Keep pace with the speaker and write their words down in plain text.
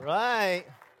Right.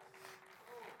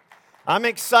 I'm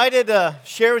excited to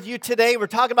share with you today. We're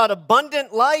talking about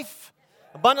abundant life.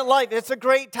 Abundant life. It's a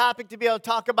great topic to be able to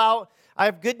talk about. I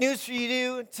have good news for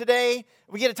you today.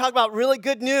 We get to talk about really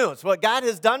good news, what God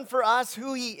has done for us,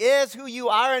 who He is, who you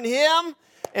are in Him.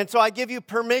 And so I give you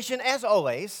permission, as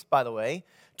always, by the way,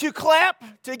 to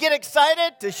clap, to get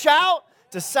excited, to shout,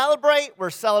 to celebrate. We're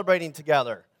celebrating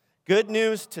together. Good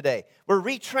news today. We're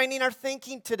retraining our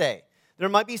thinking today. There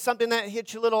might be something that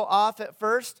hits you a little off at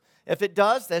first. If it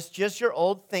does, that's just your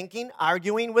old thinking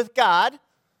arguing with God.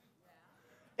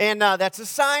 And that's a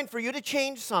sign for you to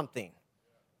change something.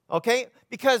 Okay?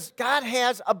 Because God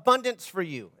has abundance for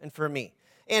you and for me.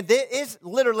 And it is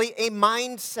literally a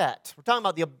mindset. We're talking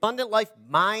about the abundant life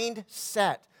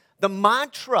mindset. The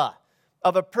mantra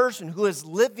of a person who is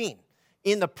living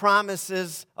in the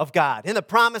promises of God, in the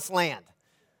promised land.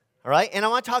 All right, and I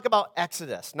want to talk about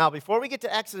Exodus. Now, before we get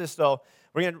to Exodus, though,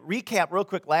 we're going to recap real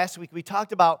quick. Last week, we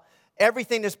talked about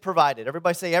everything is provided.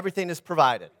 Everybody say everything is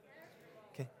provided.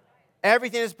 Okay,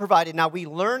 everything is provided. Now, we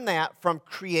learned that from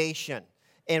creation.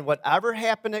 And whatever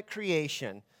happened at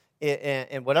creation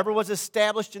and whatever was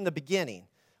established in the beginning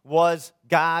was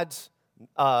God's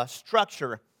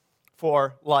structure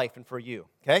for life and for you,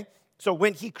 okay? So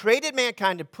when He created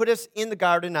mankind and put us in the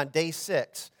garden on day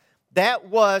 6, that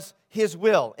was His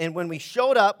will. And when we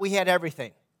showed up, we had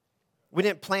everything. We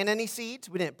didn't plant any seeds.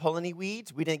 We didn't pull any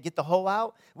weeds. We didn't get the hoe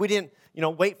out. We didn't,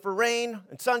 wait for rain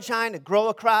and sunshine to grow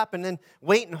a crop and then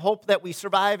wait and hope that we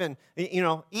survive and,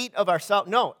 eat of ourselves.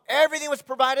 No, everything was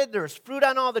provided. There was fruit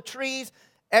on all the trees.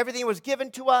 Everything was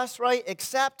given to us, right,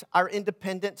 except our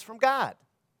independence from God,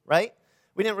 right?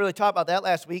 We didn't really talk about that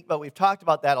last week, but we've talked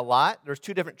about that a lot. There's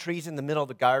 2 different trees in the middle of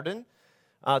the garden.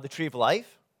 The tree of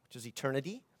life, which is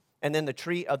eternity, and then the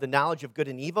tree of the knowledge of good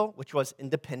and evil, which was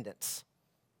independence.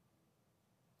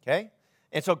 Okay?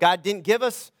 And so God didn't give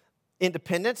us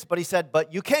independence, but He said,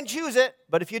 but you can choose it,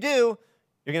 but if you do,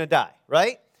 you're going to die,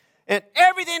 right? And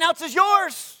everything else is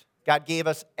yours. God gave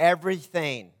us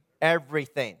everything,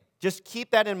 everything. Just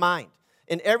keep that in mind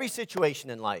in every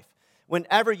situation in life.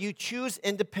 Whenever you choose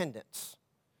independence,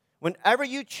 whenever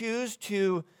you choose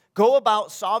to go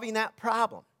about solving that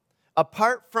problem,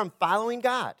 apart from following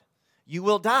God, you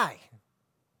will die.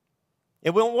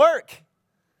 It won't work.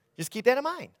 Just keep that in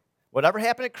mind. Whatever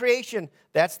happened at creation,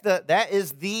 that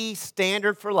is the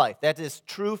standard for life. That is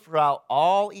true throughout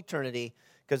all eternity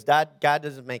because God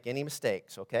doesn't make any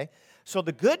mistakes, okay? So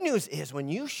the good news is when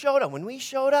we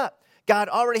showed up, God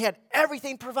already had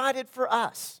everything provided for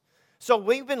us. So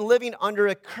we've been living under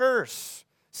a curse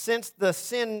since the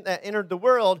sin that entered the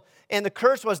world, and the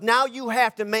curse was now you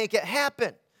have to make it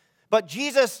happen. But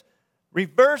Jesus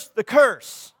reversed the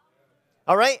curse,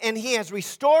 all right? And He has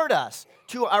restored us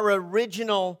to our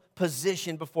original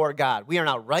position before God. We are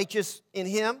now righteous in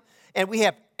Him, and we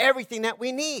have everything that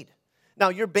we need. Now,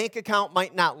 your bank account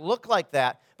might not look like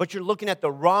that, but you're looking at the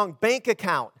wrong bank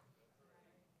account,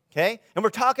 okay? And we're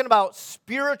talking about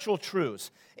spiritual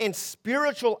truths and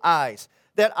spiritual eyes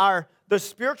the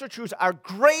spiritual truths are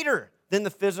greater than the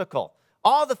physical.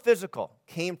 All the physical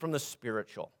came from the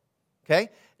spiritual, okay?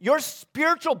 Your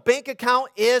spiritual bank account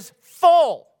is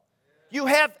full. You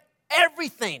have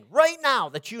everything right now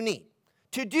that you need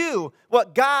to do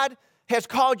what God has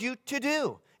called you to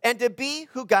do and to be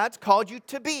who God's called you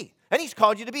to be. And He's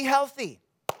called you to be healthy.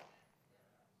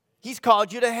 He's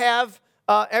called you to have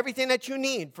everything that you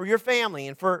need for your family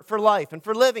and for life and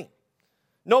for living.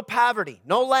 No poverty,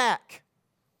 no lack.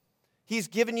 He's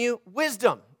given you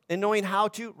wisdom in knowing how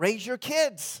to raise your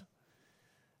kids.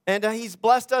 And He's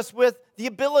blessed us with the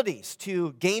abilities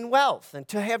to gain wealth and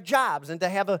to have jobs and to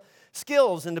have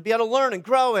skills and to be able to learn and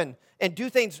grow and do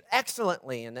things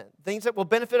excellently and things that will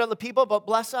benefit other people but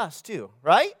bless us too,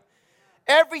 right?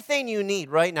 Everything you need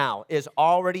right now is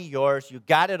already yours. You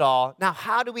got it all. Now,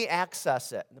 how do we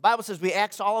access it? The Bible says we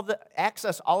access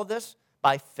all of this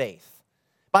by faith,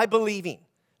 by believing.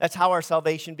 That's how our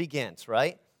salvation begins,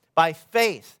 right? By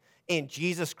faith in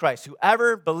Jesus Christ.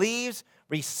 Whoever believes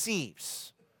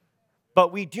receives.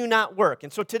 But we do not work.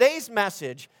 And so today's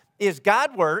message is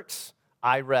God works,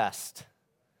 I rest.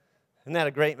 Isn't that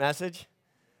a great message?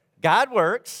 God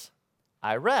works,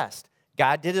 I rest.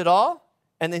 God did it all,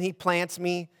 and then He plants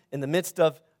me in the midst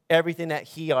of everything that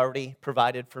He already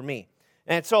provided for me.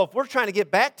 And so if we're trying to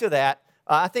get back to that,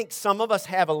 I think some of us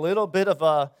have a little bit of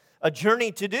a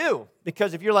journey to do.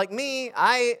 Because if you're like me,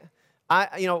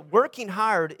 working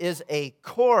hard is a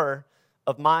core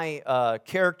of my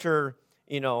character.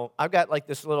 I've got like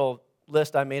this little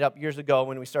list I made up years ago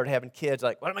when we started having kids.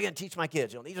 Like, what am I going to teach my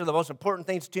kids? These are the most important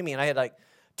things to me. And I had like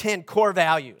 10 core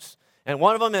values. And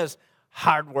one of them is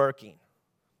hardworking.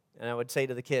 And I would say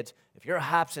to the kids, if you're a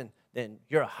Hobson, then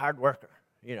you're a hard worker.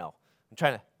 I'm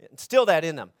trying to instill that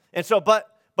in them. And so, but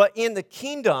in the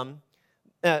kingdom,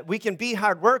 we can be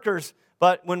hard workers,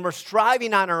 but when we're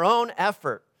striving on our own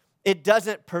effort, it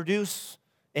doesn't produce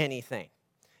anything.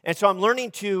 And so I'm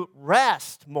learning to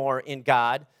rest more in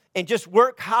God and just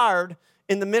work hard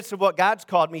in the midst of what God's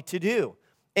called me to do.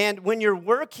 And when you're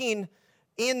working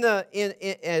in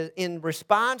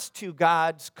response to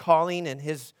God's calling and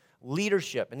His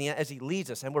leadership, and as He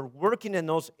leads us, and we're working in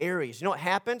those areas, you know what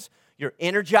happens? You're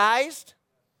energized.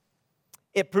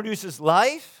 It produces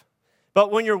life.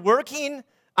 But when you're working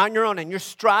on your own and you're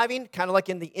striving, kind of like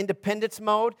in the independence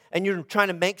mode, and you're trying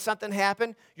to make something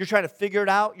happen, you're trying to figure it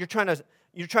out, you're trying to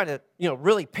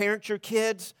really parent your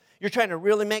kids, you're trying to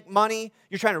really make money,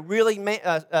 you're trying to really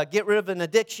get rid of an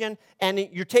addiction, and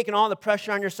you're taking all the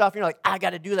pressure on yourself, and you're like, I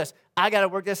got to do this, I got to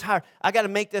work this hard, I got to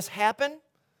make this happen.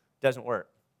 Doesn't work.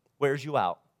 Wears you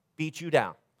out, beats you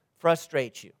down,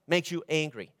 frustrates you, makes you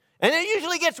angry. And it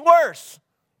usually gets worse.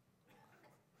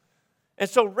 And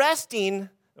so resting,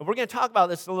 we're going to talk about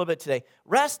this a little bit today.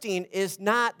 Resting is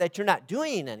not that you're not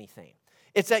doing anything.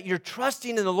 It's that you're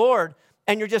trusting in the Lord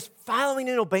and you're just following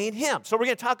and obeying Him. So we're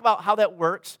going to talk about how that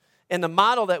works and the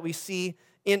model that we see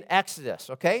in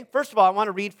Exodus, okay? First of all, I want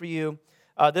to read for you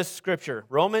this scripture,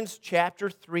 Romans chapter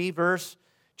 3, verse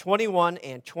 21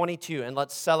 and 22, and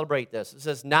let's celebrate this. It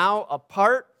says, now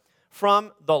apart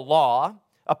from the law,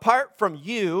 apart from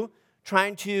you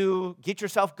trying to get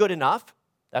yourself good enough,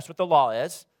 that's what the law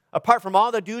is, apart from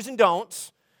all the do's and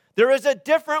don'ts, there is a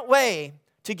different way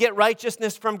to get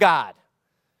righteousness from God.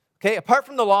 Okay, apart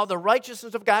from the law, the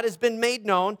righteousness of God has been made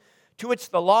known, to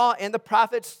which the law and the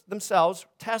prophets themselves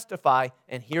testify,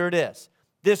 and here it is.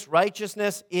 This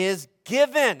righteousness is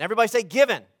given. Everybody say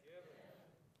given.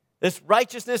 This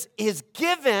righteousness is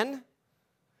given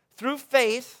through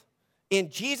faith in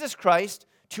Jesus Christ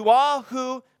to all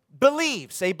who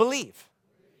believe. Say believe.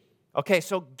 Okay,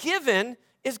 so given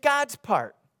is God's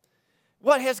part.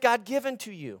 What has God given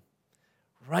to you?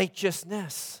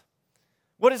 Righteousness.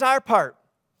 What is our part?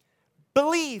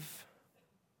 Believe.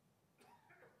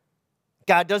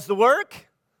 God does the work.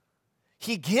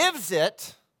 He gives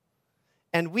it,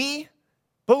 and we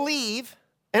believe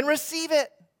and receive it.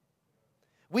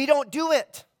 We don't do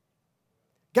it.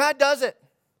 God does it.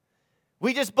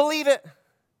 We just believe it,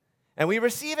 and we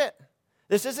receive it.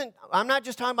 I'm not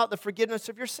just talking about the forgiveness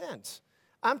of your sins.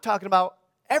 I'm talking about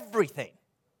everything.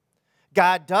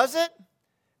 God does it.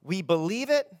 We believe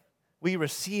it. We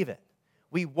receive it.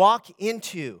 We walk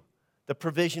into the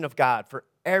provision of God for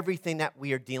everything that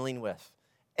we are dealing with,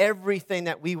 everything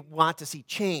that we want to see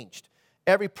changed,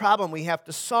 every problem we have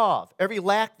to solve, every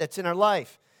lack that's in our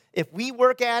life. If we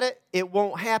work at it, it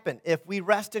won't happen. If we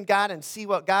rest in God and see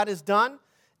what God has done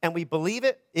and we believe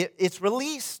it, it's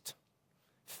released.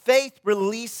 Faith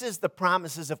releases the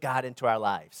promises of God into our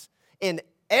lives in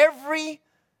every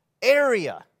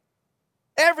area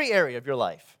of your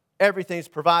life. Everything's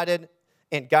provided,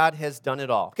 and God has done it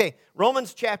all. Okay,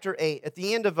 Romans chapter 8, at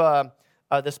the end of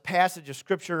this passage of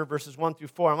Scripture, verses 1 through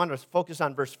 4, I want to focus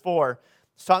on verse 4.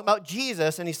 It's talking about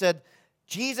Jesus, and he said,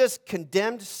 Jesus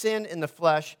condemned sin in the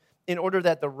flesh in order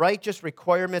that the righteous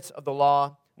requirements of the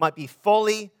law might be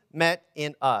fully met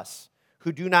in us,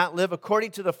 who do not live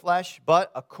according to the flesh,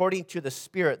 but according to the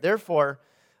Spirit. Therefore,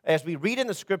 as we read in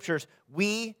the Scriptures,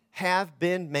 we have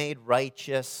been made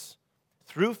righteous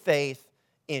through faith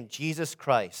in Jesus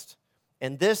Christ.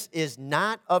 And this is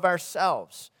not of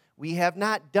ourselves. We have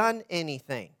not done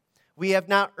anything. We have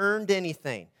not earned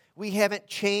anything. We haven't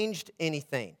changed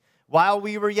anything. While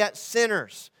we were yet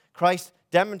sinners, Christ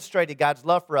demonstrated God's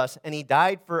love for us, and He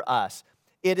died for us.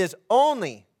 It is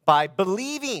only by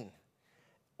believing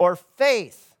or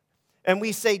faith, and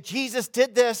we say, Jesus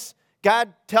did this.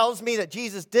 God tells me that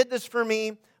Jesus did this for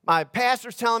me. My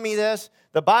pastor's telling me this.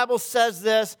 The Bible says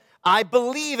this. I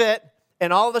believe it,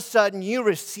 and all of a sudden you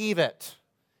receive it.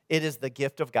 It is the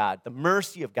gift of God, the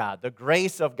mercy of God, the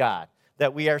grace of God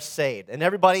that we are saved. And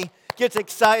everybody gets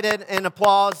excited and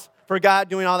applause for God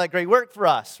doing all that great work for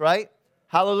us, right?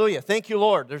 Hallelujah. Thank you,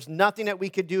 Lord. There's nothing that we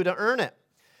could do to earn it.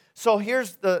 So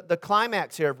here's the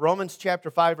climax here of Romans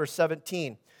chapter 5, verse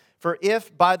 17. For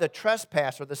if by the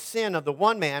trespass or the sin of the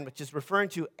one man, which is referring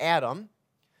to Adam,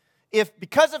 if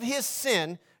because of his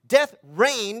sin, death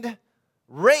reigned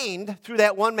through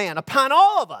that one man upon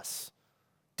all of us,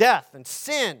 death and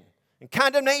sin and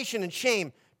condemnation and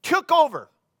shame took over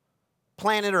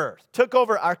planet Earth, took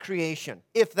over our creation.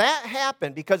 If that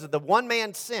happened because of the one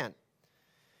man's sin,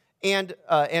 and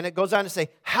it goes on to say,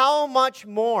 how much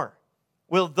more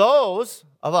will those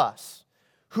of us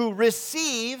who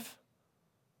receive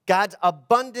God's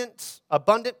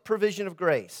abundant provision of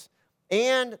grace,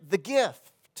 and the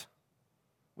gift.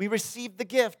 We receive the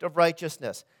gift of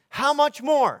righteousness. How much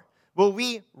more will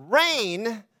we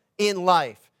reign in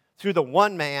life through the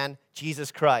one man,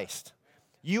 Jesus Christ?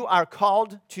 You are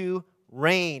called to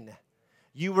reign.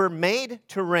 You were made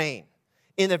to reign.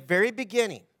 In the very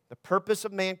beginning, the purpose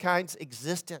of mankind's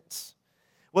existence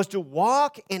was to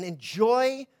walk and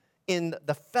enjoy in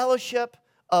the fellowship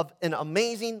of an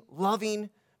amazing, loving,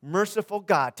 merciful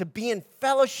God, to be in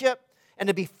fellowship and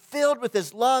to be filled with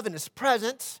His love and His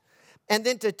presence, and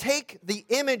then to take the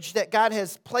image that God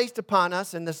has placed upon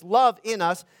us and this love in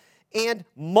us and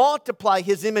multiply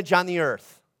His image on the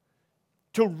earth,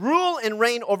 to rule and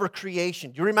reign over creation.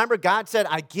 Do you remember God said,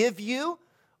 I give you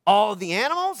all the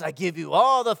animals, I give you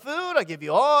all the food, I give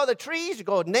you all the trees, you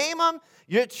go name them,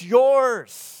 it's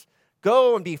yours.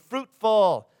 Go and be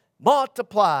fruitful,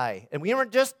 multiply. And we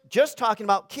weren't just talking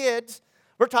about kids,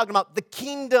 we're talking about the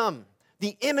kingdom,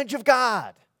 the image of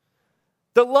God,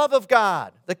 the love of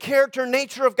God, the character and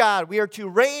nature of God. We are to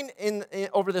reign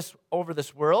over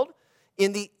this world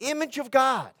in the image of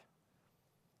God.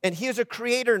 And He is a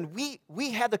creator, and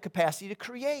we have the capacity to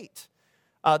create.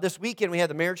 This weekend we had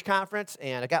the marriage conference,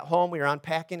 and I got home, we were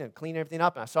unpacking and cleaning everything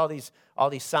up, and I saw all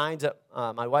these signs that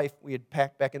my wife, we had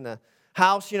packed back in the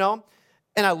house, and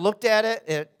I looked at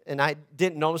it, and I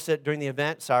didn't notice it during the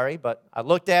event, sorry, but I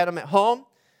looked at them at home.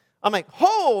 I'm like,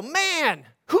 oh man,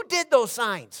 who did those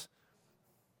signs?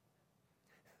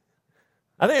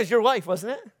 I think it was your wife,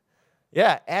 wasn't it?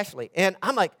 Yeah, Ashley. And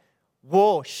I'm like,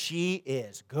 whoa, she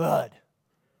is good.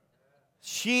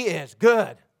 She is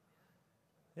good.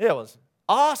 It was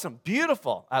awesome,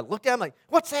 beautiful. I looked at it, I'm like,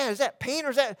 what's that? Is that paint or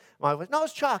is that? My wife, no,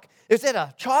 it's chalk. Is that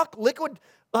a chalk liquid?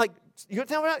 Like, you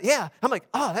tell me that? Yeah. I'm like,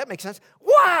 oh, that makes sense.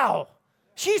 Wow,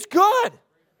 she's good.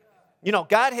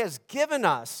 God has given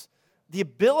us the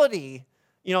ability,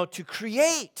 to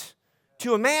create,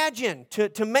 to imagine,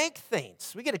 to make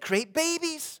things. We get to create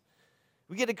babies.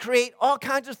 We get to create all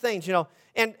kinds of things,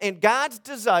 And God's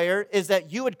desire is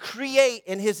that you would create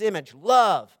in His image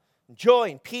love,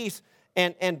 joy, and peace,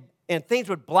 and things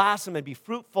would blossom and be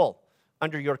fruitful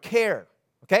under your care,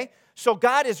 okay? So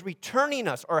God is returning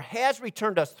us, or has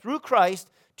returned us through Christ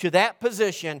to that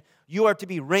position. You are to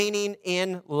be reigning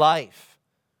in life.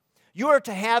 You are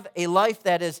to have a life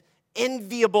that is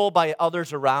enviable by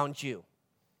others around you.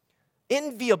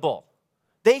 Enviable.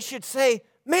 They should say,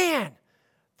 man,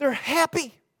 they're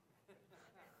happy.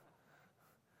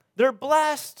 They're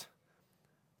blessed.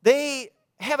 They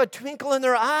have a twinkle in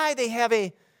their eye. They have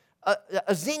a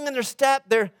zing in their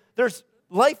step.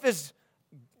 Life is,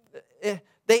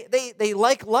 they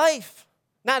like life.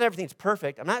 Not everything's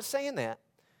perfect. I'm not saying that.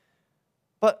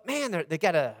 But man, they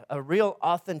got a real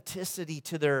authenticity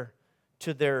to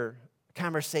their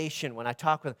conversation when I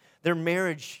talk with them. Their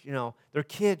marriage, their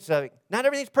kids. Not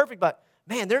everything's perfect, but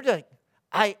man, they're like,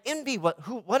 I envy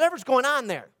whatever's going on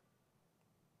there.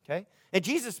 Okay? And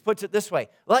Jesus puts it this way: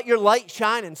 let your light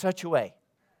shine in such a way.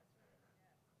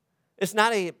 It's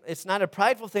not a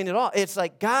prideful thing at all. It's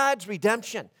like God's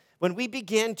redemption. When we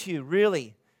begin to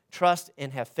really trust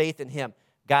and have faith in Him,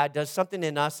 God does something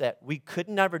in us that we could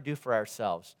never do for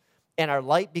ourselves. And our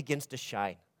light begins to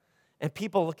shine. And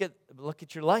people look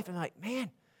at your life and they're like,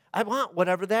 man, I want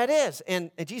whatever that is.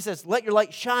 And Jesus says, let your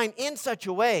light shine in such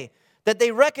a way that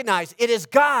they recognize it is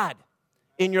God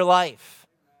in your life.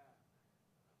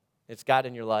 It's God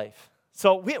in your life.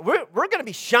 So we're going to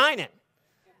be shining,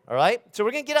 all right? So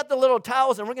we're going to get out the little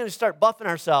towels and we're going to start buffing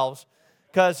ourselves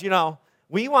because,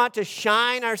 we want to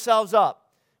shine ourselves up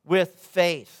with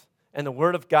faith and the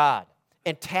Word of God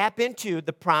and tap into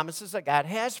the promises that God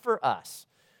has for us.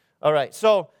 All right,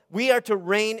 so we are to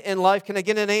reign in life. Can I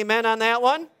get an amen on that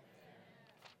one?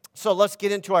 So let's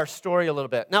get into our story a little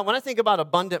bit. Now, when I think about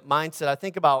abundant mindset, I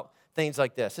think about things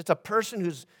like this. It's a person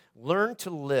who's learned to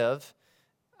live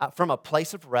from a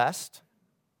place of rest,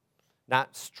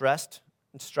 not stressed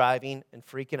and striving and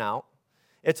freaking out.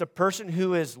 It's a person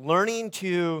who is learning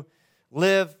to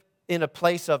live in a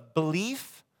place of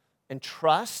belief and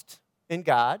trust in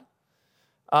God.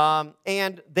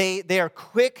 And they are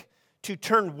quick to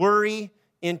turn worry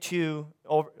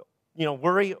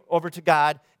over to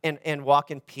God and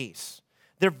walk in peace.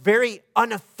 They're very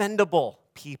unoffendable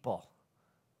people.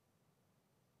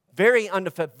 Very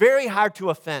hard to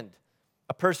offend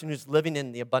a person who's living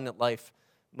in the abundant life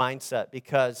mindset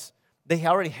because they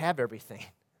already have everything.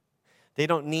 They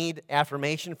don't need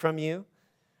affirmation from you.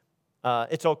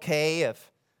 It's okay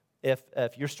if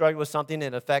you're struggling with something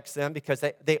that affects them because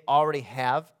they already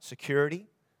have security.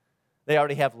 They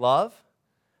already have love.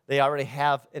 They already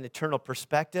have an eternal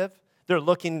perspective. they're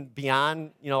looking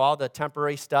beyond, all the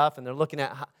temporary stuff, and they're looking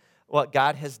at what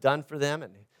God has done for them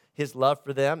and his love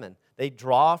for them, and they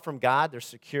draw from God their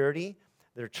security,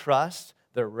 their trust,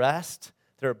 their rest,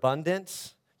 their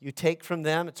abundance. You take from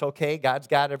them, it's okay, God's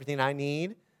got everything I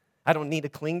need. I don't need to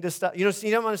cling to stuff. You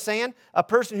know what I'm saying? A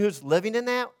person who's living in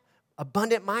that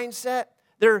abundant mindset,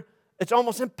 it's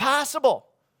almost impossible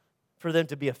for them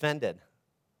to be offended.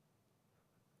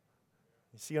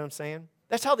 You see what I'm saying?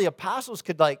 That's how the apostles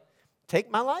could, take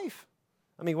my life.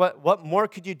 I mean, what more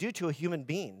could you do to a human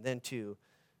being than to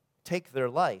take their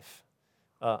life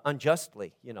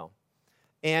unjustly,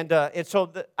 And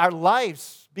so our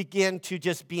lives begin to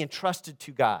just be entrusted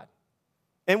to God.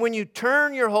 And when you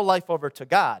turn your whole life over to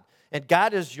God, and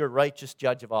God is your righteous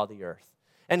judge of all the earth,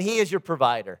 and he is your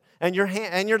provider, and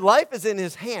your life is in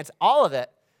his hands, all of it,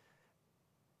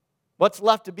 what's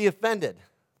left to be offended?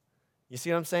 You see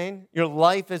what I'm saying? Your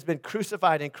life has been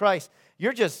crucified in Christ.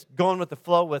 You're just going with the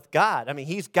flow with God. I mean,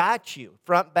 he's got you,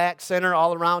 front, back, center,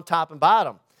 all around, top and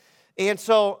bottom. And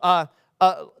so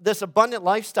this abundant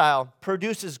lifestyle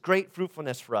produces great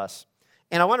fruitfulness for us.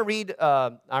 And I want to read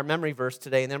our memory verse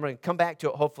today, and then we're going to come back to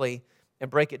it, hopefully, and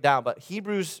break it down. But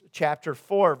Hebrews chapter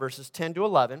 4, verses 10 to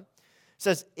 11,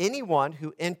 says, anyone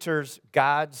who enters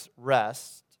God's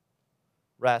rest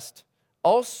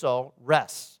also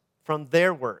rests from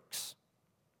their works.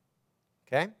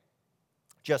 Okay?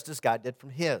 Just as God did from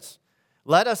his.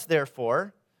 Let us,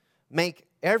 therefore, make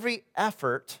every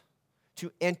effort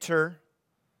to enter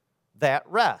that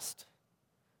rest,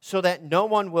 so that no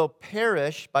one will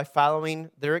perish by following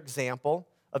their example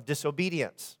of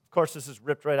disobedience. Of course, this is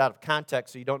ripped right out of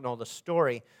context, so you don't know the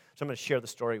story. So I'm going to share the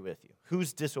story with you.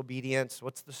 Whose disobedience?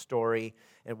 What's the story?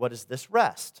 And what is this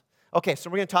rest? Okay, so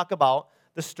we're going to talk about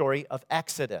the story of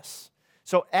Exodus.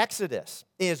 So Exodus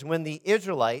is when the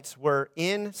Israelites were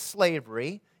in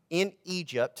slavery in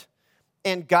Egypt,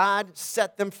 and God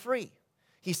set them free.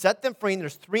 He set them free, and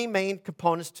there's three main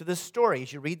components to this story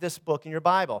as you read this book in your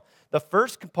Bible. The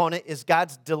first component is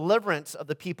God's deliverance of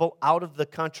the people out of the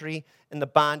country and the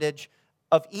bondage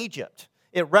of Egypt.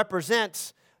 It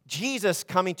represents Jesus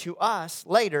coming to us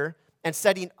later and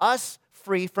setting us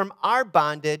free from our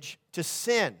bondage to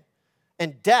sin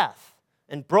and death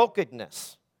and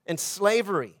brokenness and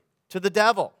slavery to the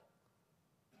devil.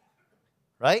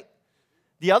 Right?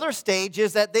 The other stage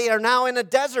is that they are now in a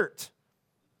desert.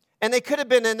 And they could have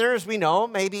been in there, as we know,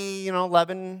 maybe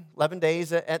 11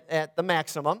 days at the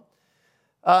maximum.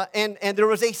 And there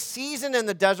was a season in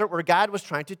the desert where God was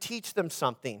trying to teach them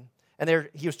something. And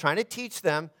he was trying to teach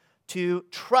them to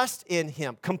trust in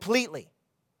him completely.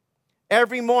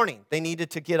 Every morning, they needed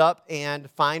to get up and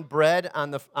find bread on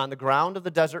the ground of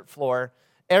the desert floor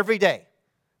every day,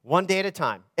 one day at a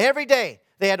time. Every day,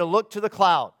 they had to look to the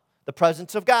cloud, the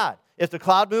presence of God. If the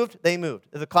cloud moved, they moved.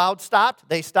 If the cloud stopped,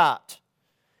 they stopped.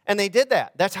 And they did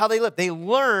that. That's how they lived. They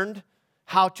learned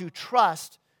how to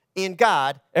trust in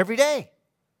God every day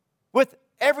with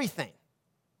everything.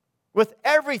 With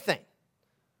everything.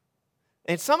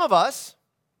 And some of us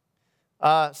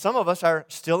are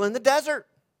still in the desert,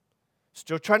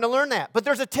 still trying to learn that. But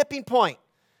there's a tipping point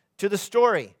to the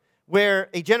story where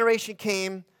a generation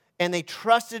came and they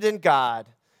trusted in God,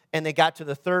 and they got to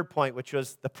the third point, which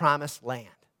was the promised land.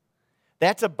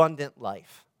 That's abundant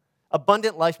life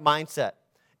mindset.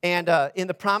 And in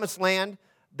the promised land,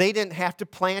 they didn't have to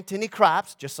plant any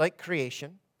crops, just like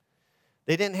creation.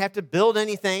 They didn't have to build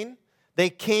anything. They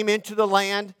came into the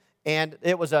land, and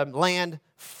it was a land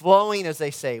flowing, as they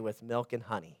say, with milk and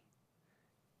honey.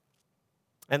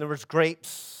 And there was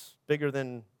grapes bigger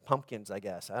than pumpkins, I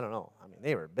guess. I don't know. I mean,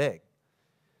 they were big.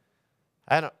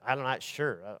 I'm not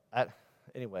sure.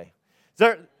 Anyway,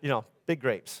 there, big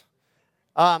grapes.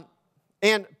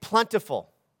 And plentiful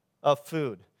of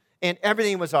food. And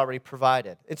everything was already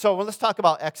provided. And so let's talk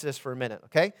about Exodus for a minute,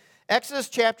 okay? Exodus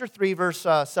chapter 3, verse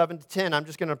 7 to 10. I'm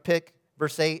just going to pick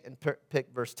verse 8 and pick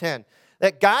verse 10.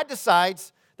 That God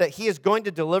decides that he is going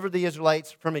to deliver the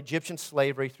Israelites from Egyptian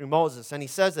slavery through Moses. And he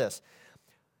says this.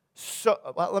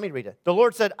 Let me read it. The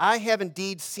Lord said, I have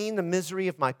indeed seen the misery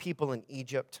of my people in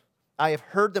Egypt. I have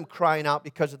heard them crying out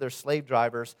because of their slave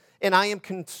drivers, and I am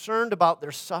concerned about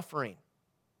their suffering.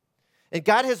 And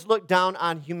God has looked down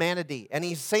on humanity, and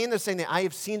he's saying the same thing. I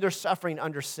have seen their suffering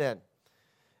under sin.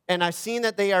 And I've seen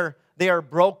that they are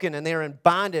broken, and they are in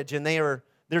bondage, and they're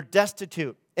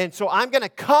destitute. And so I'm going to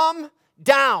come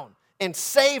down and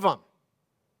save them.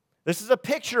 This is a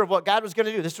picture of what God was going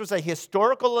to do. This was a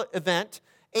historical event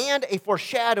and a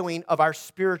foreshadowing of our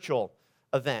spiritual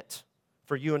event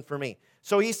for you and for me.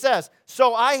 So he says,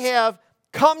 so I have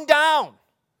come down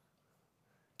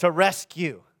to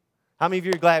rescue. How many of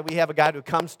you are glad we have a God who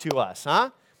comes to us, huh?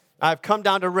 I've come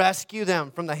down to rescue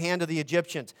them from the hand of the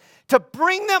Egyptians, to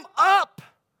bring them up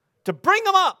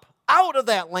out of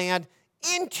that land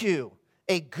into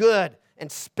a good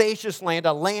and spacious land,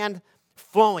 a land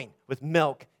flowing with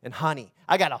milk and honey.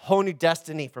 I got a whole new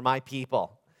destiny for my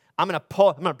people. I'm going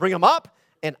to bring them up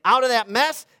and out of that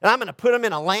mess, and I'm going to put them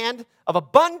in a land of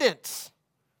abundance.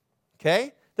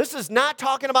 Okay? This is not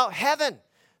talking about heaven.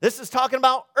 This is talking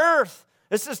about earth.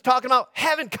 This is talking about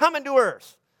heaven coming to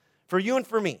earth for you and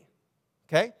for me.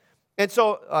 Okay? And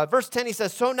so verse 10, he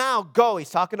says, so now go. He's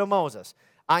talking to Moses.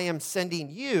 I am sending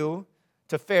you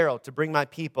to Pharaoh to bring my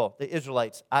people, the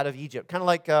Israelites, out of Egypt. Kind of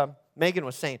like Megan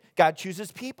was saying, God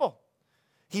chooses people.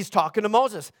 He's talking to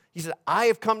Moses. He said, I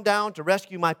have come down to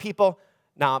rescue my people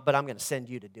now, but I'm going to send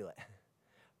you to do it.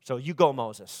 So you go,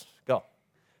 Moses. Go.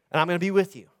 And I'm going to be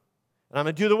with you. And I'm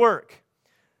going to do the work.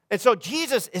 And so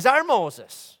Jesus is our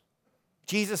Moses.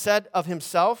 Jesus said of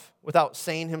himself, without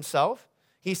saying himself,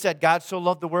 he said, God so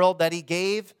loved the world that he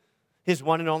gave his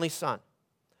one and only Son,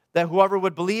 that whoever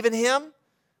would believe in him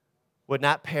would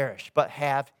not perish, but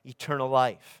have eternal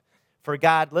life. For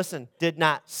God, listen, did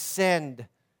not send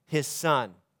his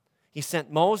Son. He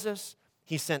sent Moses,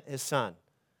 he sent his Son.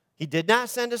 He did not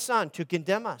send his Son to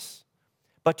condemn us,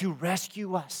 but to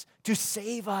rescue us, to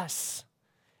save us.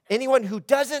 Anyone who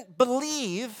doesn't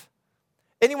believe,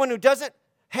 anyone who doesn't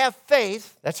have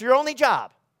faith, that's your only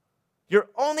job. Your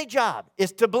only job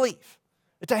is to believe,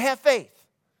 to have faith.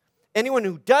 Anyone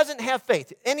who doesn't have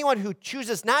faith, anyone who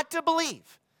chooses not to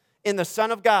believe in the Son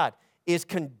of God is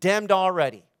condemned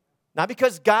already. Not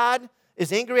because God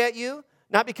is angry at you,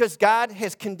 not because God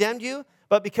has condemned you,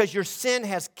 but because your sin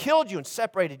has killed you and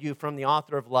separated you from the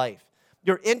author of life.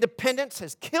 Your independence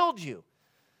has killed you.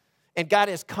 And God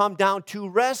has come down to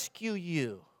rescue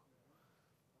you.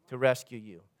 To rescue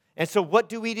you. And so what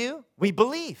do? We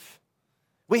believe.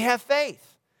 We have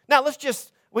faith. Now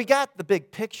we got the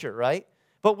big picture, right?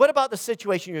 But what about the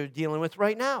situation you're dealing with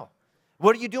right now?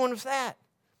 What are you doing with that?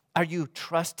 Are you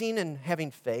trusting and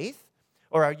having faith?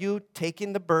 Or are you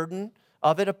taking the burden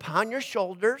of it upon your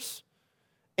shoulders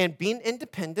and being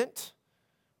independent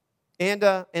and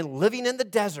living in the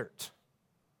desert?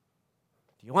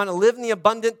 Do you want to live in the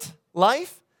abundant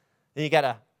life? Then you got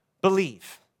to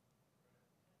believe.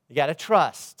 You got to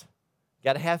trust. You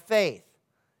got to have faith.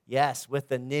 Yes, with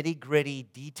the nitty-gritty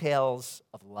details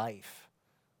of life.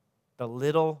 The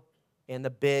little and the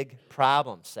big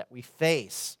problems that we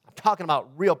face. I'm talking about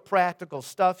real practical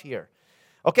stuff here.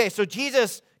 Okay, so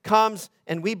Jesus comes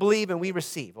and we believe and we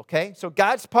receive, okay? So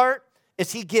God's part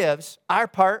is he gives. Our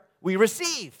part, we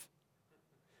receive.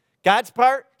 God's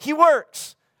part, he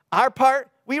works. Our part,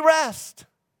 we rest.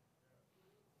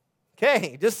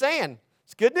 Okay, just saying.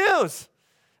 It's good news.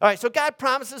 All right, so God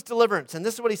promises deliverance, and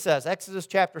this is what he says. Exodus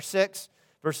chapter 6,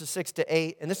 verses 6 to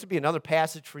 8, and this would be another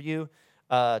passage for you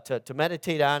to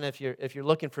meditate on if you're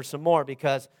looking for some more,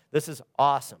 because this is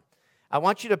awesome. I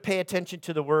want you to pay attention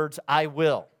to the words, I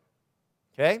will.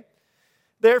 Okay?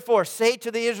 Therefore, say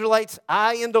to the Israelites,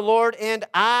 I am the Lord, and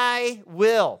I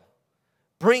will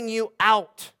bring you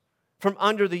out from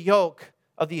under the yoke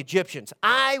of the Egyptians.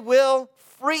 I will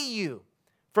free you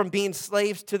from being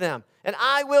slaves to them, and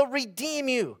I will redeem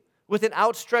you with an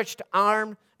outstretched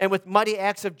arm and with mighty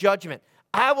acts of judgment.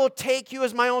 I will take you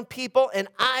as my own people, and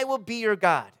I will be your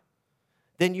God.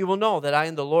 Then you will know that I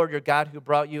am the Lord your God who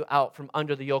brought you out from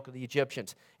under the yoke of the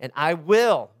Egyptians. And I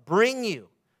will bring you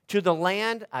to the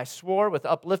land I swore with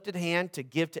uplifted hand to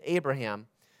give to Abraham,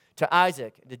 to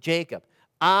Isaac, and to Jacob.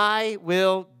 I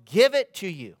will give it to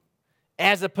you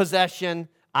as a possession.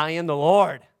 I am the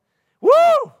Lord.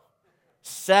 Woo!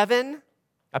 7,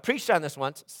 I preached on this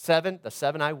once, the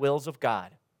 7 I wills of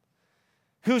God.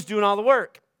 Who's doing all the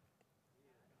work?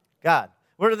 God.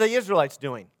 What are the Israelites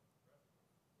doing?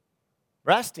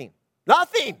 Resting.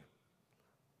 Nothing.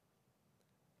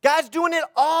 God's doing it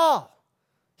all.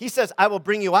 He says, I will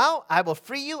bring you out. I will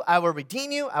free you. I will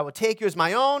redeem you. I will take you as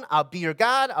my own. I'll be your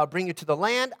God. I'll bring you to the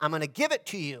land. I'm going to give it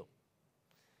to you.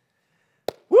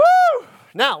 Woo!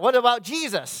 Now, what about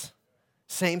Jesus?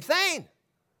 Same thing.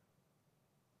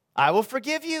 I will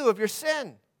forgive you of your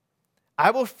sin.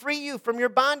 I will free you from your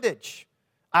bondage.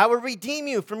 I will redeem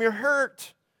you from your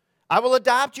hurt. I will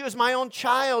adopt you as my own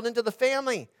child into the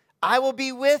family. I will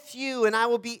be with you, and I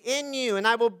will be in you, and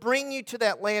I will bring you to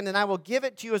that land, and I will give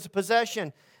it to you as a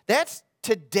possession. That's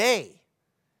today.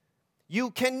 You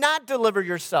cannot deliver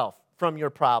yourself from your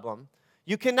problem.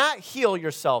 You cannot heal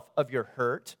yourself of your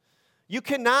hurt. You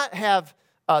cannot have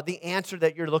the answer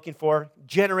that you're looking for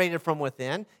generated from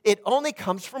within. It only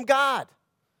comes from God.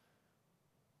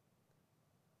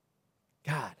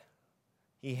 God,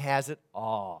 he has it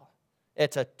all.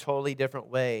 It's a totally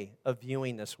different way of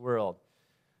viewing this world.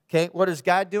 Okay, what is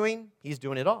God doing? He's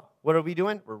doing it all. What are we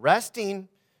doing? We're resting,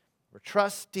 we're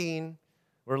trusting,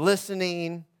 we're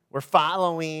listening, we're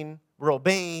following, we're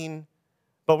obeying,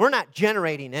 but we're not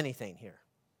generating anything here.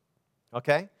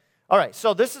 Okay? All right,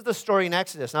 so this is the story in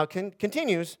Exodus. Now it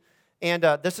continues, and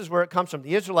this is where it comes from.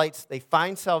 The Israelites, they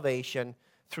find salvation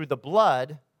through the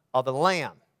blood of the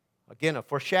Lamb. Again, a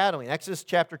foreshadowing. Exodus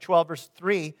chapter 12, verse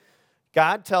 3,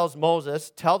 God tells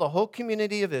Moses, tell the whole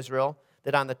community of Israel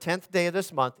that on the 10th day of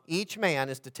this month, each man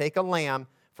is to take a lamb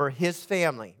for his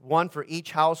family, one for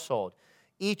each household.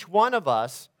 Each one of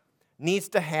us needs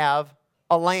to have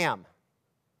a lamb.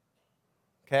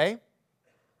 Okay?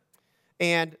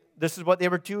 And this is what they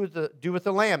were to do with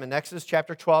the lamb in Exodus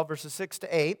chapter 12, verses 6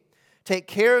 to 8. Take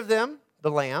care of them,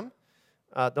 the lamb,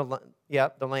 the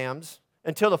lambs,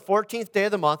 until the 14th day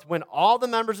of the month, when all the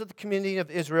members of the community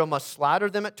of Israel must slaughter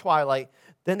them at twilight.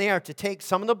 Then they are to take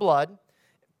some of the blood,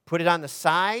 put it on the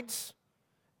sides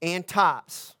and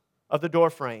tops of the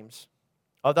door frames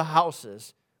of the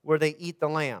houses where they eat the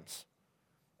lambs.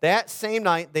 That same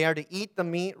night, they are to eat the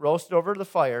meat roasted over the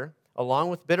fire,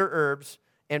 along with bitter herbs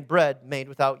and bread made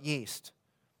without yeast.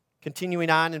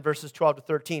 Continuing on in verses 12 to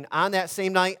 13. On that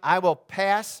same night, I will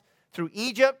pass through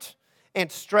Egypt and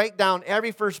strike down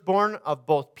every firstborn of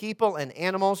both people and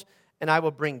animals, and I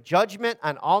will bring judgment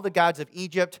on all the gods of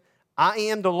Egypt. I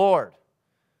am the Lord.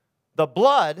 The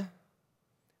blood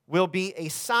will be a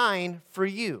sign for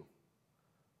you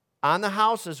on the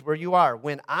houses where you are.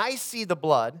 When I see the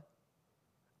blood,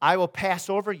 I will pass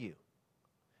over you,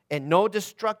 and no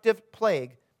destructive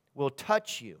plague will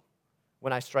touch you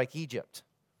when I strike Egypt.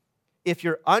 If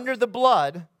you're under the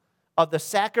blood of the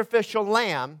sacrificial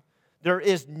lamb, there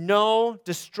is no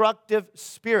destructive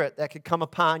spirit that could come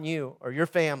upon you or your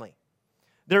family.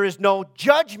 There is no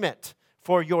judgment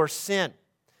for your sin.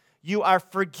 You are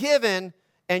forgiven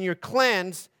and you're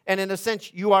cleansed, and in a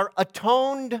sense, you are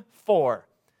atoned for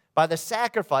by the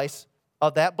sacrifice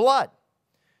of that blood.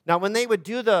 Now, when they would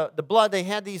do the blood, they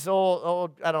had these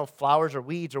old, I don't know, flowers or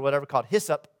weeds or whatever called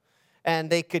hyssop, and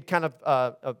they could kind of,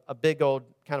 a big old,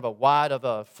 kind of a wad of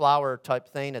a flower type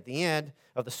thing at the end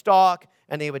of the stalk,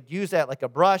 and they would use that like a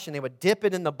brush, and they would dip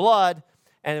it in the blood,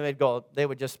 and they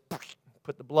would just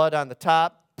put the blood on the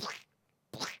top,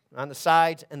 on the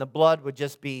sides, and the blood would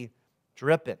just be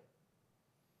dripping.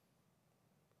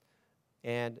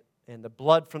 And the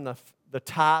blood from the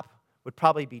top would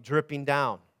probably be dripping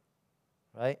down,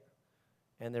 right?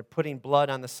 And they're putting blood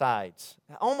on the sides.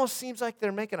 It almost seems like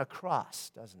they're making a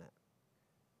cross, doesn't it?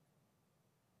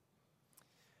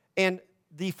 And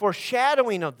the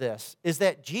foreshadowing of this is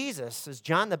that Jesus, as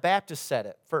John the Baptist said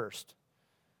it first,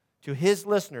 to his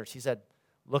listeners, he said,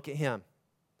 look at him.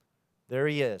 There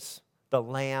he is, the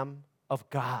Lamb of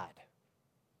God.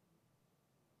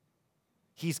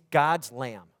 He's God's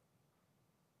lamb.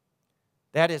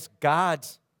 That is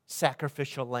God's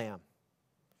sacrificial lamb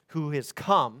who has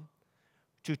come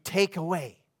to take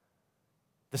away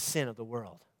the sin of the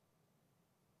world.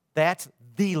 That's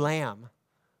the Lamb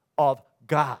of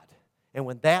God. And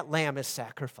when that lamb is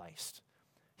sacrificed,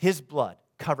 his blood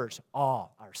covers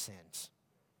all our sins.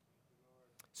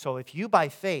 So if you by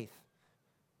faith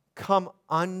come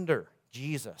under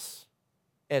Jesus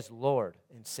as Lord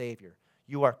and Savior,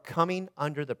 you are coming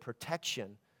under the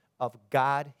protection of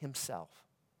God himself.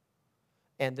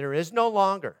 And there is no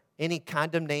longer any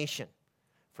condemnation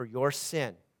for your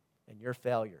sin and your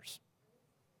failures.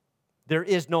 There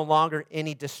is no longer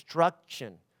any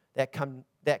destruction that can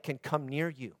come near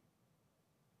you.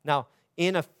 Now,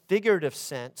 in a figurative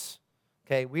sense,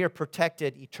 okay, we are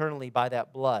protected eternally by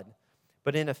that blood.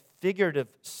 But in a figurative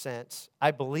sense, I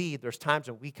believe there's times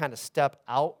when we kind of step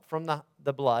out from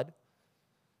the blood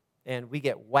and we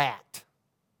get whacked.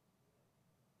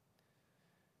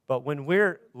 But when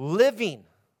we're living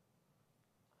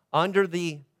under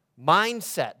the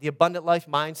mindset, the abundant life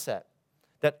mindset,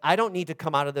 that I don't need to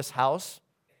come out of this house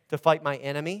to fight my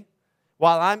enemy,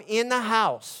 while I'm in the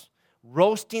house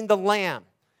roasting the lamb,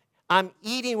 I'm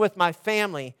eating with my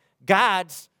family,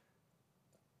 God's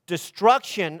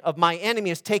destruction of my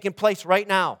enemy is taking place right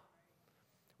now.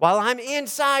 While I'm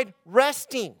inside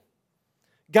resting,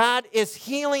 God is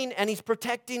healing and he's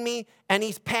protecting me and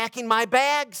he's packing my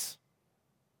bags.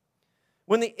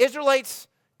 When the Israelites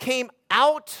came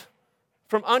out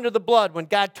from under the blood, when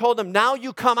God told them, now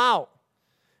you come out,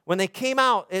 when they came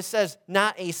out, it says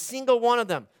not a single one of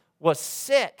them was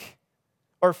sick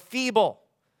or feeble.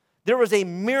 There was a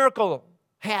miracle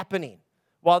happening.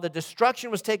 While the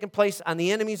destruction was taking place on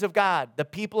the enemies of God, the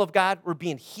people of God were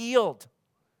being healed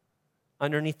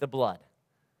underneath the blood.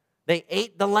 They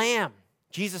ate the lamb.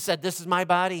 Jesus said, this is my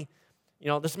body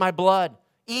This is my blood.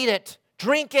 Eat it.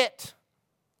 Drink it.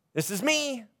 This is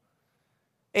me.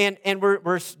 And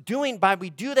we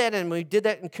do that, and we did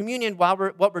that in communion,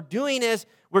 what we're doing is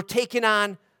we're taking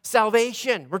on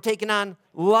salvation. We're taking on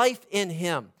life in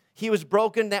him. He was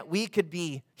broken that we could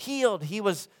be healed. He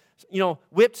was,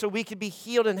 whipped so we could be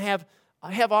healed and have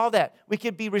all that. We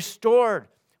could be restored.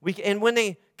 And when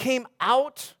they came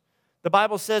out, the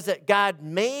Bible says that God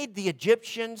made the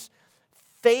Egyptians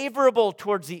favorable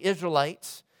towards the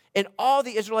Israelites, and all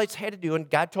the Israelites had to do, and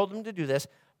God told them to do this,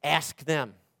 ask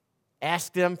them.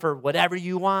 Ask them for whatever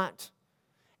you want.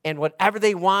 And whatever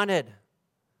they wanted,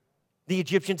 the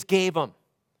Egyptians gave them.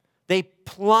 They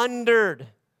plundered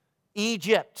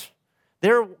Egypt.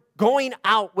 They're going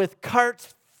out with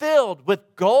carts filled with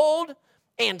gold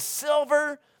and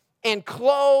silver and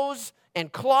clothes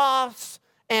and cloths,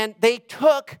 and they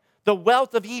took the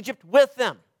wealth of Egypt with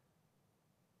them.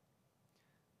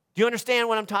 Do you understand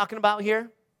what I'm talking about here?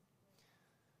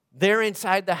 They're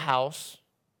inside the house.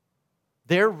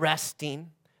 They're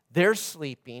resting. They're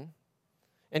sleeping.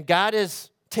 And God is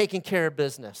taking care of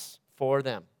business for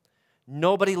them.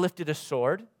 Nobody lifted a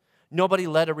sword. Nobody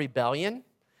led a rebellion.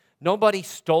 Nobody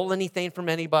stole anything from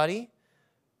anybody.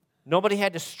 Nobody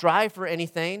had to strive for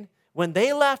anything. When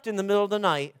they left in the middle of the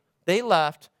night, they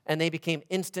left and they became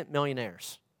instant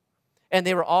millionaires. And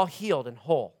they were all healed and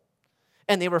whole.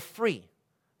 And they were free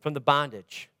from the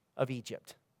bondage of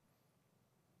Egypt.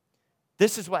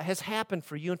 This is what has happened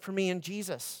for you and for me in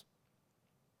Jesus.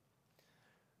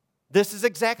 This is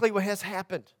exactly what has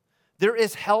happened. There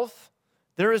is health,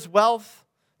 there is wealth,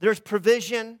 there's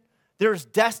provision, there's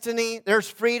destiny, there's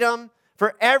freedom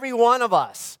for every one of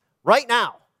us right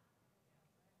now.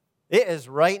 It is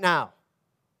right now.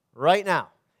 Right now.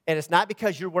 And it's not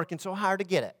because you're working so hard to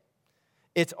get it.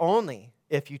 It's only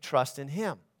if you trust in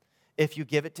him, if you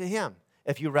give it to him,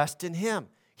 if you rest in him.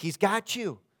 He's got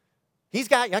you. He's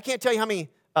got you. I can't tell you how many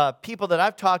people that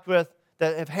I've talked with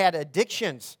that have had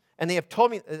addictions, and they have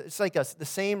told me, it's like the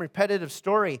same repetitive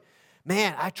story.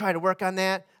 Man, I try to work on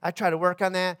that.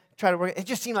 It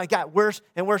just seemed like it got worse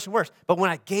and worse and worse. But when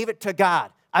I gave it to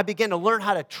God, I began to learn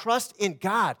how to trust in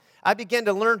God. I began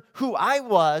to learn who I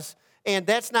was, and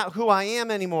that's not who I am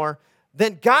anymore.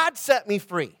 Then God set me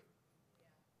free.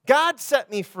 God set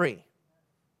me free.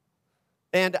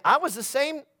 And I was the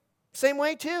same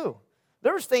way too.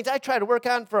 There was things I tried to work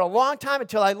on for a long time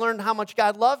until I learned how much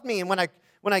God loved me. And when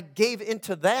I gave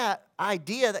into that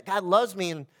idea that God loves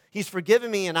me and he's forgiven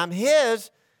me and I'm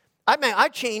his, I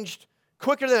changed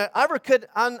quicker than I ever could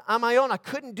on my own. I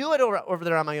couldn't do it over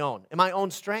there on my own, in my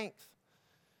own strength.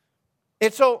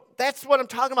 And so that's what I'm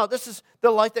talking about. This is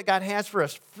the life that God has for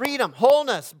us. Freedom,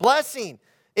 wholeness, blessing.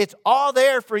 It's all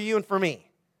there for you and for me.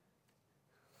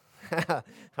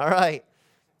 All right.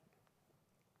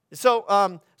 So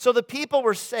the people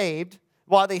were saved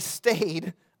while they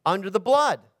stayed under the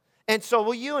blood. And so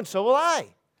will you and so will I.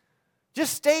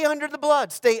 Just stay under the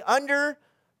blood. Stay under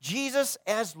Jesus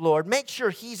as Lord. Make sure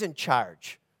he's in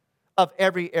charge of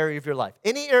every area of your life.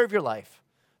 Any area of your life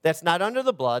that's not under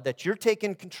the blood, that you're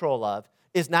taking control of,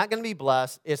 is not going to be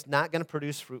blessed. It's not going to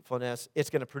produce fruitfulness. It's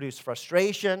going to produce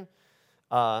frustration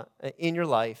in your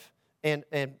life and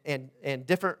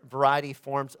different variety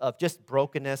forms of just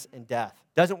brokenness and death.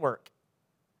 Doesn't work.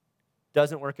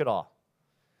 Doesn't work at all.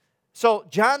 So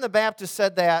John the Baptist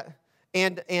said that,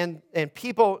 and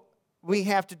people, we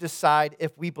have to decide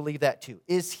if we believe that too.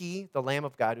 Is he the Lamb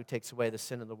of God who takes away the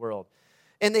sin of the world?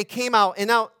 And they came out, and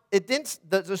now it didn't.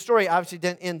 The story obviously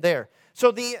didn't end there.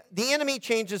 So the enemy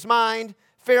changed his mind.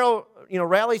 Pharaoh,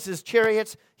 rallies his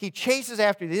chariots. He chases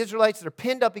after the Israelites that are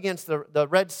pinned up against the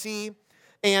Red Sea.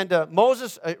 And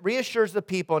Moses reassures the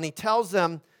people, and he tells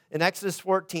them in Exodus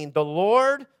 14, the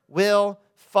Lord will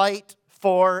fight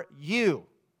for you.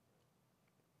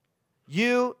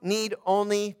 You need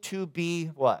only to be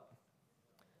what?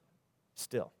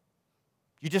 Still.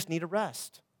 You just need a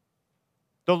rest.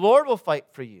 The Lord will fight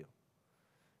for you.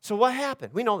 So what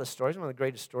happened? We know this story. It's one of the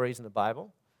greatest stories in the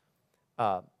Bible.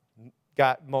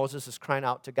 Moses is crying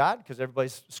out to God because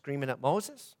everybody's screaming at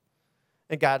Moses.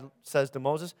 And God says to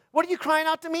Moses, what are you crying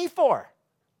out to me for?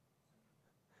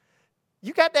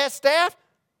 You got that staff?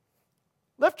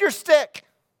 Lift your stick.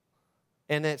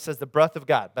 And then it says the breath of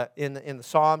God. But in the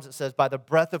Psalms, it says by the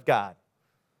breath of God.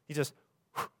 He just,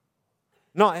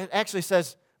 no, it actually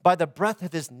says by the breath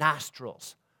of his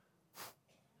nostrils.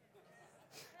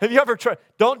 Have you ever tried?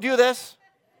 Don't do this.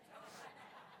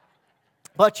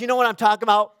 But you know what I'm talking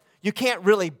about? You can't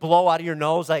really blow out of your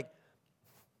nose like,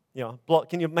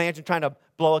 can you imagine trying to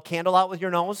blow a candle out with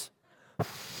your nose?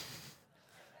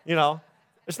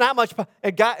 It's not much.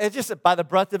 It's just by the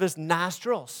breath of his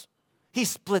nostrils. He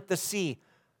split the sea.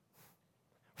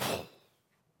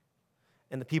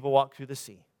 And the people walked through the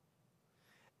sea.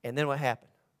 And then what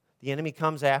happened? The enemy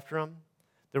comes after them.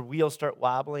 Their wheels start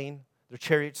wobbling. Their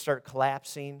chariots start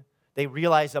collapsing. They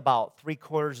realize about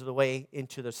 3/4 of the way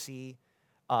into the sea,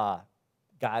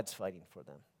 God's fighting for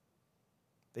them.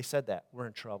 They said that. We're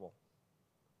in trouble.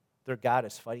 Their God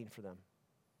is fighting for them.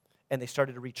 And they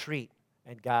started to retreat.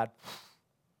 And God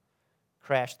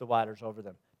crashed the waters over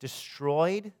them.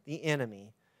 Destroyed the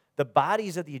enemy. The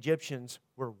bodies of the Egyptians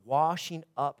were washing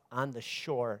up on the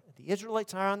shore. The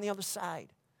Israelites are on the other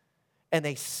side. And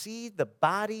they see the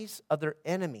bodies of their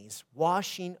enemies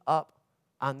washing up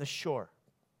on the shore.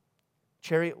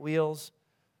 Chariot wheels,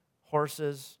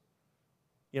 horses,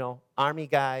 army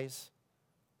guys.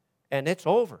 And it's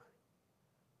over.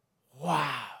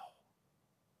 Wow.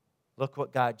 Look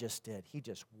what God just did. He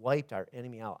just wiped our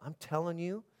enemy out. I'm telling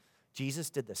you, Jesus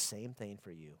did the same thing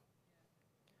for you.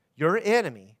 Your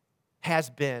enemy has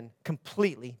been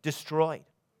completely destroyed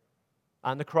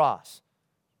on the cross.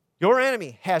 Your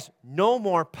enemy has no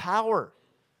more power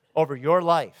over your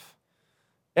life.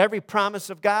 Every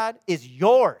promise of God is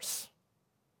yours.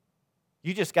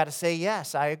 You just got to say,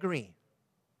 yes, I agree.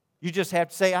 You just have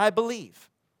to say, I believe.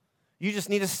 You just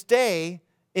need to stay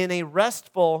in a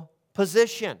restful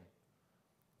position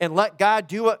and let God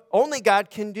do what only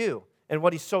God can do and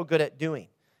what He's so good at doing.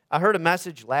 I heard a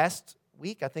message last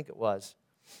week, I think it was,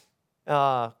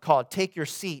 called Take Your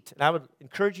Seat. And I would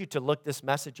encourage you to look this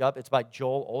message up. It's by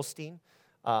Joel Osteen.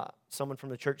 Someone from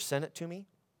the church sent it to me.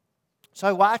 So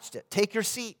I watched it. Take Your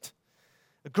Seat.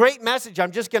 A great message.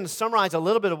 I'm just going to summarize a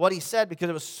little bit of what he said because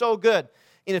it was so good.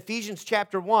 In Ephesians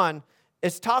chapter 1,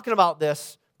 it's talking about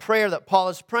this prayer that Paul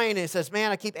is praying. And he says,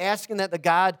 man, I keep asking that the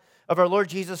God of our Lord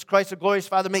Jesus Christ, the glorious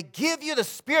Father, may give you the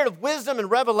spirit of wisdom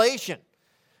and revelation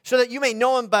so that you may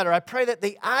know Him better. I pray that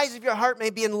the eyes of your heart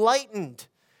may be enlightened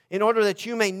in order that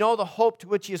you may know the hope to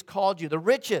which He has called you, the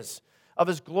riches of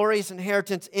His glorious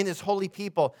inheritance in His holy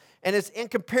people, and His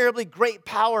incomparably great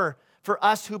power for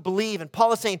us who believe. And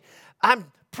Paul is saying,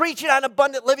 I'm preaching on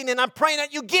abundant living, and I'm praying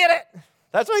that you get it.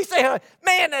 That's what he's saying.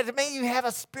 Man, that may you have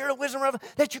a spirit of wisdom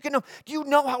that you can know. Do you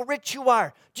know how rich you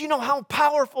are? Do you know how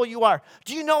powerful you are?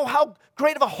 Do you know how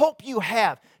great of a hope you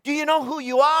have? Do you know who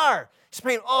you are? He's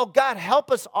praying, oh, God,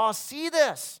 help us all see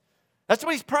this. That's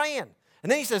what he's praying. And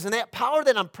then he says, and that power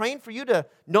that I'm praying for you to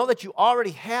know that you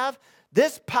already have,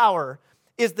 this power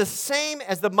is the same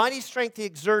as the mighty strength He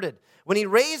exerted when He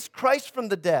raised Christ from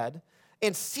the dead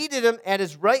and seated Him at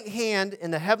His right hand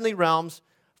in the heavenly realms,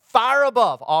 far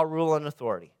above all rule and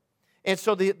authority. And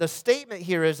so the statement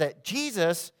here is that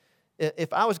Jesus,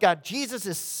 if I was God, Jesus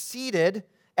is seated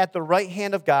at the right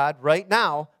hand of God right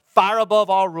now, far above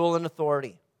all rule and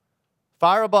authority.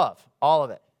 Far above all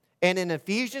of it. And in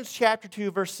Ephesians chapter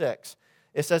 2, verse 6,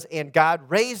 it says, and God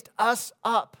raised us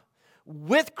up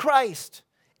with Christ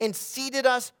and seated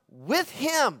us with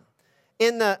Him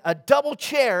in a double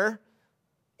chair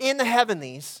in the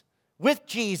heavenlies with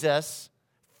Jesus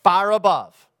far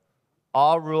above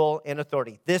all rule and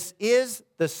authority. This is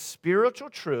the spiritual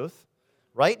truth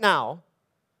right now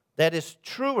that is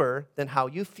truer than how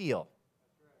you feel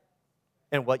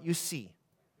and what you see.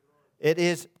 It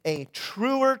is a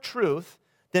truer truth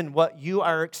than what you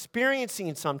are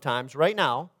experiencing sometimes right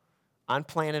now on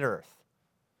planet Earth.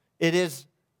 It is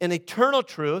an eternal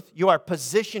truth. You are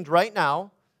positioned right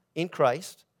now in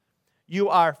Christ. You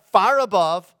are far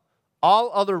above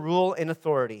all other rule and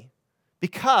authority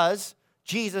because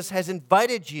Jesus has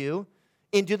invited you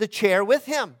into the chair with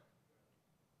Him,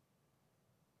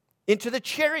 into the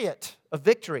chariot of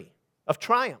victory, of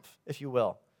triumph, if you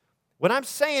will. What I'm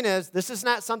saying is, this is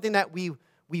not something that we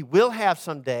will have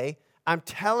someday. I'm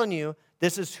telling you,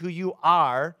 this is who you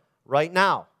are right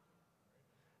now.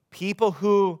 People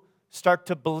who start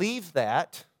to believe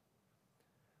that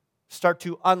start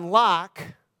to unlock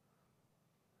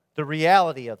the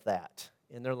reality of that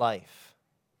in their life.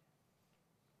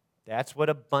 That's what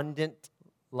abundant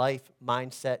life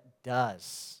mindset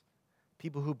does.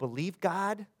 People who believe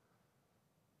God,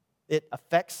 it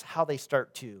affects how they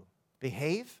start to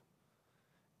behave,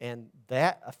 and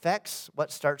that affects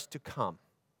what starts to come.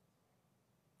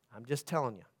 I'm just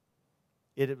telling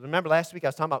you. Remember last week I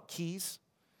was talking about keys?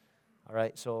 All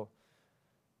right, so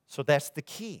that's the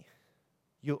key.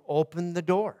 You open the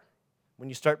door when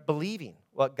you start believing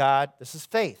what God, this is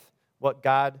faith, what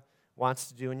God wants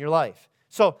to do in your life.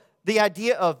 So the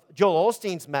idea of Joel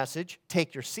Osteen's message,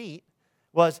 Take Your Seat,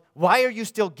 was why are you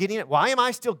still getting it? Why am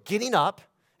I still getting up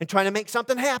and trying to make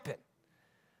something happen?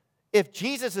 If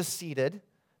Jesus is seated,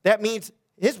 that means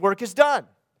His work is done.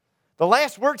 The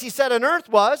last words He said on earth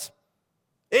was,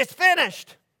 it's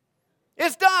finished.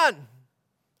 It's done.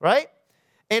 right?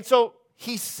 And so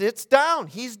he sits down.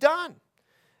 He's done.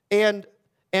 And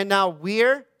now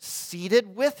we're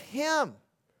seated with him.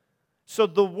 So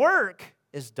the work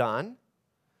is done.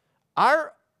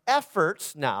 Our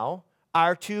efforts now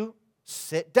are to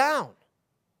sit down.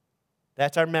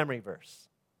 That's our memory verse.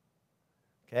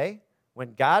 Okay?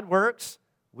 When God works,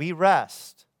 we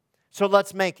rest. So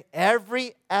let's make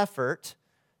every effort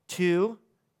to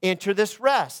enter this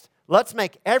rest. Let's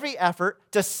make every effort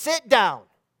to sit down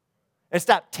and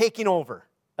stop taking over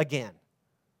again.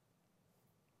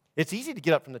 It's easy to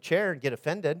get up from the chair and get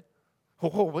offended.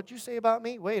 Oh, what'd you say about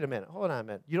me? Wait a minute. Hold on a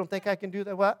minute. You don't think I can do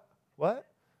that? What?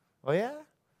 Oh, yeah?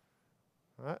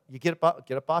 All right. You get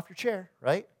up off your chair,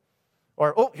 right?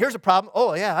 Or, oh, here's a problem.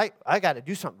 Oh, yeah, I got to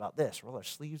do something about this. Roll our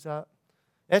sleeves up.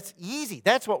 That's easy.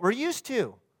 That's what we're used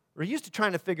to. We're used to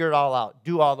trying to figure it all out,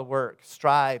 do all the work,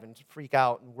 strive and freak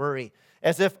out and worry,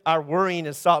 as if our worrying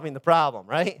is solving the problem,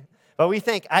 right? But we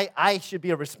think I should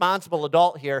be a responsible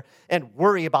adult here and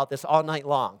worry about this all night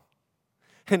long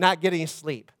and not get any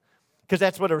sleep, because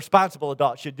that's what a responsible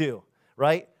adult should do,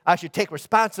 right? I should take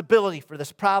responsibility for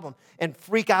this problem and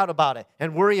freak out about it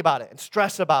and worry about it and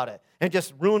stress about it and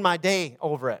just ruin my day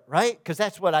over it, right? Because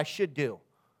that's what I should do.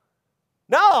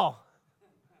 No!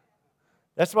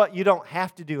 That's what you don't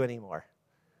have to do anymore,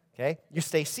 okay? You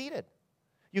stay seated.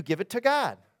 You give it to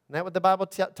God. Isn't that what the Bible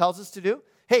tells us to do?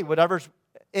 Hey, whatever's,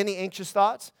 any anxious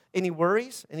thoughts, any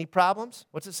worries, any problems,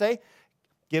 what's it say?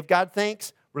 Give God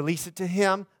thanks, release it to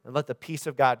him, and let the peace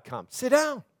of God come. Sit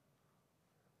down.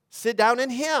 Sit down in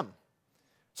him.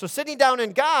 So sitting down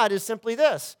in God is simply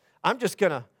this. I'm just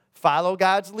going to follow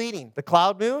God's leading. The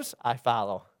cloud moves, I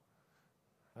follow.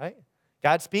 Right?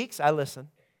 God speaks, I listen.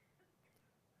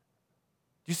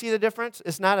 Do you see the difference?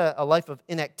 It's not a life of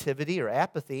inactivity or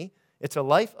apathy. It's a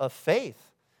life of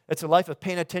faith. It's a life of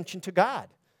paying attention to God.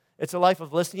 It's a life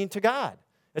of listening to God.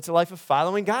 It's a life of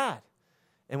following God.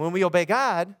 And when we obey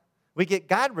God, we get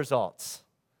God results.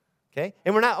 Okay?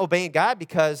 And we're not obeying God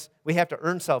because we have to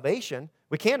earn salvation.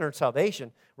 We can't earn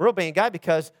salvation. We're obeying God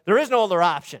because there is no other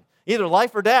option, either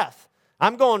life or death.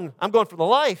 I'm going for the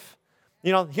life.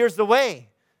 You know, here's the way.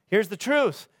 Here's the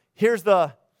truth. Here's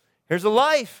the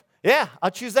life. Yeah, I'll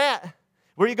choose that.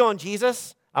 Where are you going,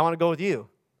 Jesus? I want to go with you.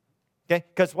 Okay?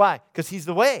 Because why? Because he's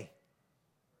the way.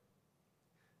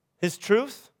 His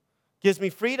truth gives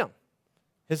me freedom.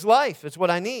 His life is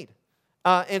what I need.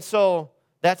 And so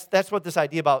that's what this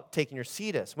idea about taking your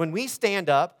seat is. When we stand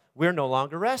up, we're no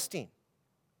longer resting.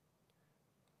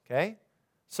 Okay?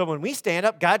 So when we stand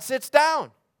up, God sits down.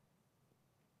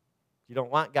 You don't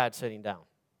want God sitting down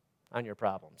on your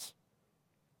problems.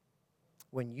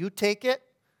 When you take it,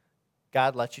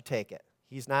 God lets you take it.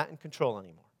 He's not in control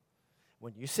anymore.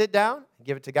 When you sit down and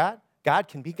give it to God, God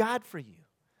can be God for you.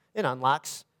 It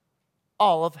unlocks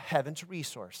all of heaven's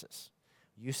resources.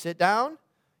 You sit down,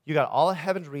 you got all of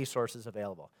heaven's resources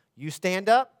available. You stand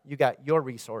up, you got your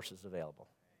resources available.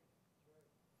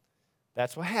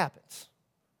 That's what happens.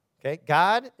 Okay?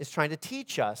 God is trying to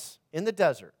teach us in the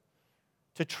desert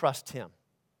to trust him,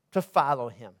 to follow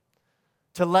him,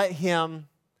 to let him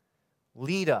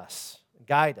lead us,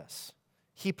 guide us.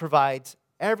 He provides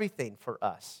everything for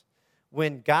us.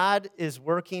 When God is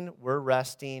working, we're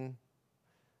resting.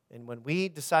 And when we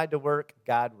decide to work,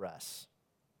 God rests.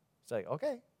 It's like,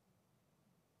 okay.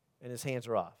 And his hands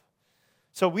are off.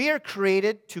 So we are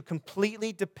created to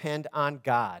completely depend on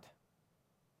God.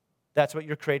 That's what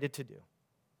you're created to do.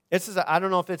 I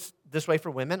don't know if it's this way for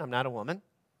women. I'm not a woman,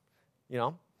 you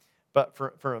know. But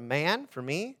for a man, for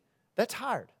me, that's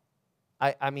hard.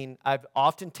 I mean, I've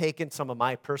often taken some of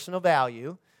my personal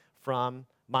value from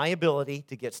my ability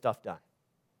to get stuff done.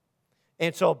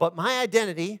 And so, but my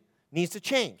identity needs to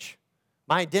change.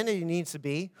 My identity needs to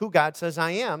be who God says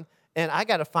I am, and I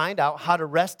got to find out how to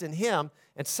rest in him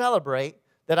and celebrate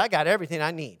that I got everything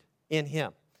I need in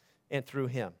him and through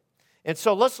him. And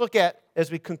so let's look at,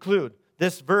 as we conclude,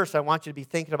 this verse I want you to be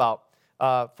thinking about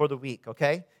for the week,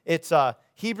 okay? It's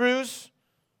Hebrews.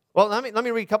 Well, let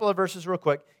me read a couple of verses real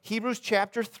quick. Hebrews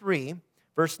chapter 3,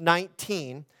 verse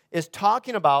 19, is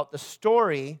talking about the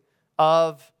story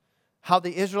of how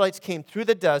the Israelites came through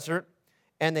the desert,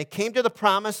 and they came to the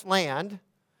promised land,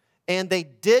 and they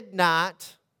did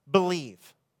not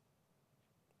believe.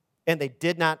 And they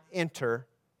did not enter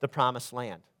the promised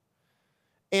land.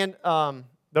 And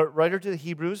the writer to the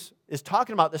Hebrews is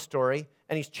talking about this story,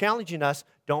 and he's challenging us,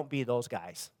 don't be those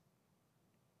guys.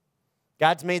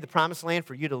 God's made the promised land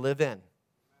for you to live in.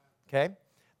 Okay?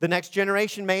 The next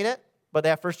generation made it, but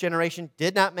that first generation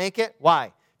did not make it.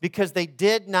 Why? Because they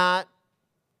did not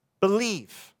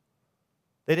believe.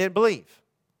 They didn't believe.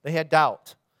 They had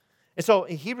doubt. And so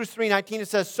in Hebrews 3:19 it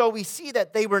says, so we see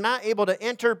that they were not able to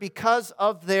enter because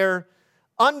of their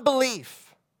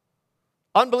unbelief.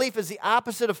 Unbelief is the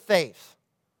opposite of faith.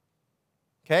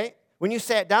 Okay? When you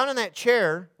sat down in that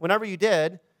chair, whenever you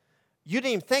did, you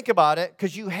didn't even think about it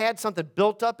because you had something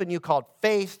built up in you called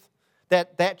faith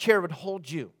that chair would hold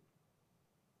you.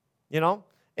 You know?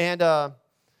 And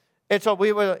so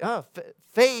we were,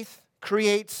 faith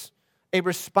creates a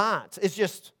response. It's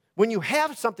just, when you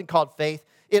have something called faith,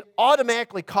 it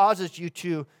automatically causes you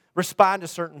to respond a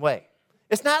certain way.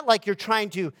 It's not like you're trying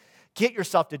to get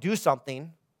yourself to do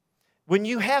something. When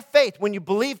you have faith, when you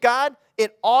believe God,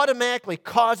 it automatically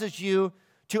causes you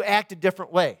to act a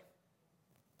different way.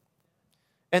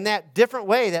 And that different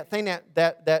way, that thing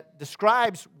that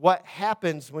describes what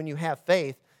happens when you have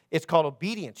faith, it's called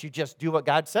obedience. You just do what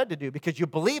God said to do because you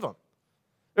believe Him.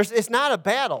 It's not a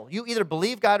battle. You either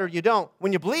believe God or you don't.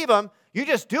 When you believe Him, you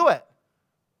just do it.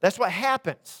 That's what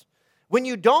happens. When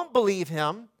you don't believe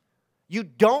Him, you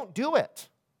don't do it.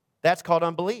 That's called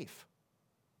unbelief.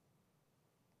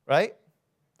 Right?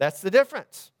 That's the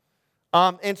difference.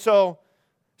 And so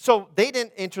they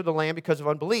didn't enter the land because of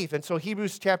unbelief. And so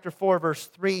Hebrews chapter 4, verse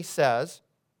 3 says,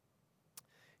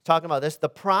 talking about this, the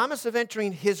promise of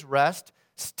entering His rest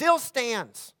still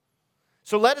stands.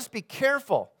 So let us be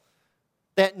careful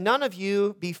that none of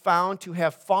you be found to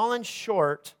have fallen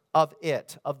short of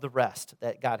it, of the rest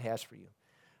that God has for you.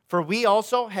 For we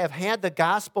also have had the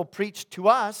gospel preached to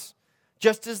us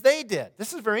just as they did.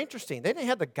 This is very interesting. They didn't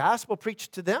have the gospel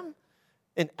preached to them.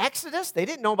 In Exodus, they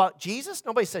didn't know about Jesus.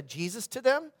 Nobody said Jesus to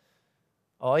them.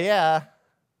 Oh, yeah.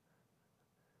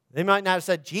 They might not have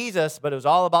said Jesus, but it was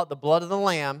all about the blood of the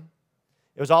Lamb.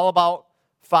 It was all about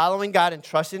following God and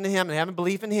trusting in Him and having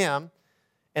belief in Him.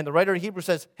 And the writer of Hebrews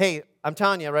says, hey, I'm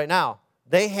telling you right now,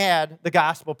 they had the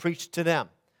gospel preached to them.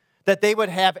 That they would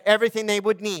have everything they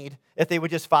would need if they would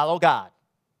just follow God.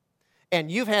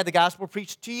 And you've had the gospel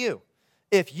preached to you.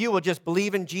 If you will just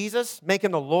believe in Jesus, make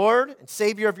Him the Lord and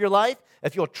Savior of your life,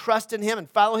 if you'll trust in Him and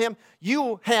follow Him,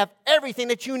 you have everything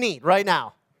that you need right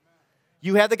now.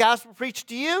 You had the gospel preached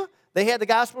to you, they had the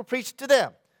gospel preached to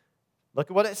them.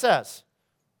 Look at what it says.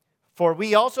 For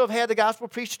we also have had the gospel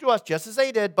preached to us, just as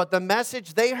they did, but the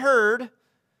message they heard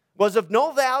was of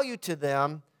no value to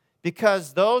them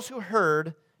because those who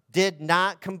heard did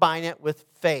not combine it with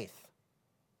faith.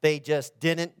 They just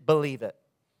didn't believe it.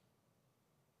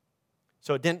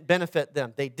 So it didn't benefit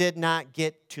them. They did not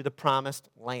get to the promised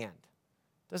land.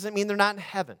 Doesn't mean they're not in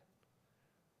heaven.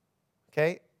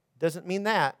 Okay? Doesn't mean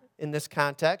that in this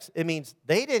context. It means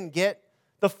they didn't get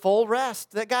the full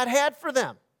rest that God had for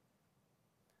them.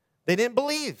 They didn't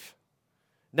believe.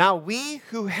 Now we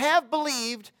who have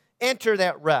believed enter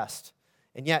that rest.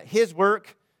 And yet His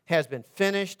work has been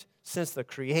finished since the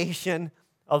creation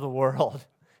of the world.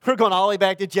 We're going all the way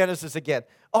back to Genesis again.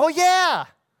 Oh, yeah.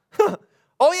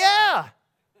 Oh, yeah.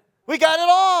 We got it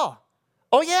all.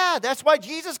 Oh, yeah. That's why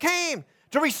Jesus came,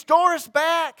 to restore us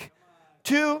back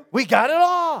to, we got it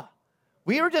all.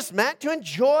 We were just meant to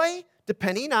enjoy,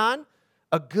 depending on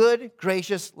a good,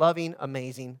 gracious, loving,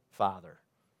 amazing Father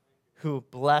who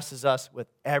blesses us with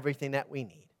everything that we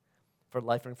need for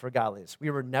life and for godliness. We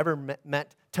were never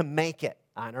meant to make it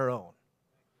on our own.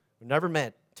 We're never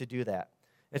meant to do that.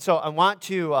 And so I want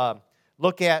to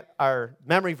look at our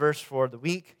memory verse for the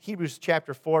week, Hebrews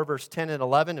chapter 4, verse 10 and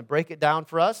 11, and break it down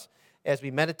for us as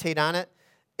we meditate on it.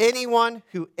 Anyone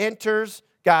who enters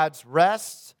God's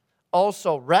rest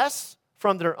also rests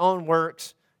from their own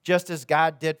works, just as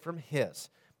God did from His.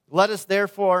 Let us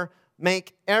therefore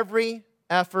make every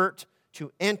effort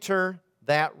to enter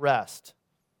that rest,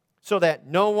 so that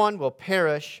no one will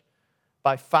perish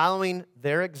by following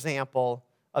their example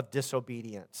of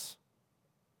disobedience.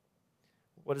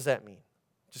 What does that mean?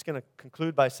 I'm just going to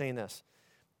conclude by saying this.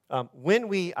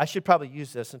 I should probably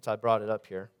use this since I brought it up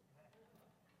here.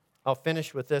 I'll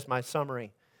finish with this, my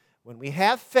summary. When we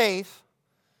have faith,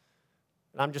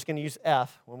 and I'm just going to use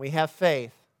F, when we have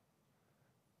faith,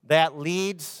 that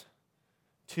leads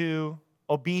to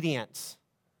obedience.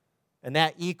 And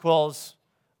that equals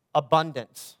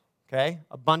abundance, okay?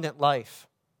 Abundant life.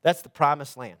 That's the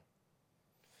promised land.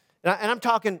 And I'm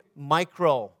talking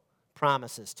micro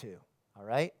promises too, all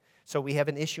right? So we have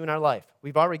an issue in our life.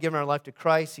 We've already given our life to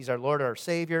Christ. He's our Lord, our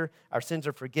Savior. Our sins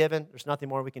are forgiven. There's nothing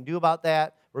more we can do about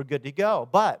that. We're good to go.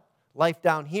 But life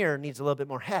down here needs a little bit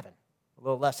more heaven, a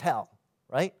little less hell,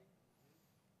 right?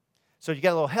 So you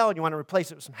got a little hell and you want to replace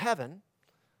it with some heaven,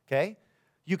 okay?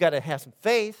 You got to have some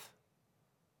faith.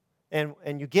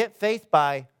 And you get faith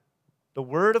by the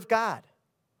Word of God.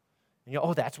 And you go,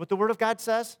 oh, that's what the Word of God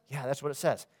says? Yeah, that's what it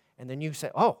says. And then you say,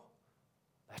 oh,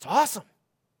 that's awesome.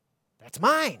 That's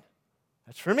mine.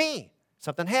 That's for me.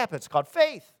 something happens. It's called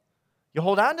faith. You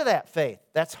hold on to that faith.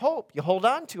 That's hope. You hold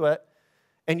on to it,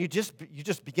 and you just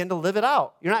begin to live it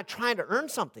out. You're not trying to earn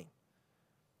something.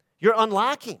 You're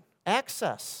unlocking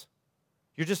access.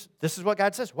 This is what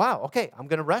God says. Wow, okay, I'm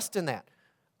going to rest in that.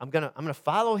 I'm going to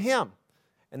follow him.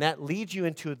 And that leads you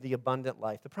into the abundant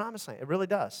life, the promised land. It really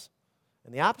does.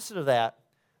 And the opposite of that,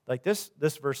 like this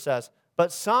verse says,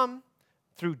 but some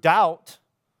through doubt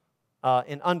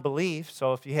and unbelief,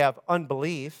 so if you have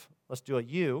unbelief, let's do a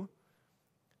U,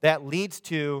 that leads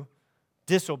to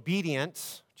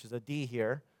disobedience, which is a D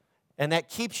here, and that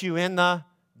keeps you in the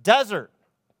desert.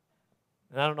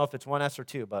 And I don't know if it's one S or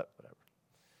two, but whatever.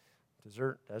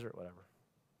 Desert, whatever.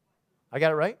 I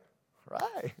got it right?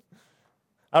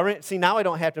 Right. See, now I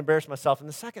don't have to embarrass myself in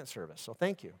the second service, so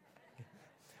thank you.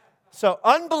 So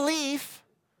unbelief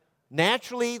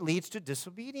naturally leads to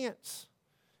disobedience,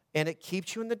 and it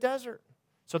keeps you in the desert.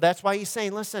 So that's why he's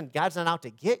saying, listen, God's not out to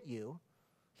get you.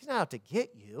 He's not out to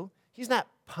get you. He's not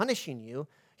punishing you.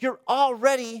 You're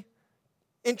already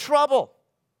in trouble.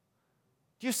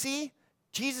 Do you see?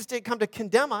 Jesus didn't come to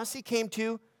condemn us. He came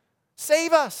to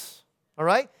save us. All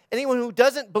right? Anyone who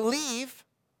doesn't believe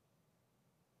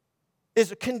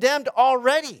is condemned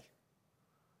already.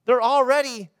 They're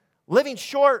already living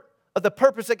short of the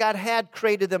purpose that God had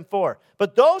created them for.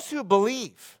 But those who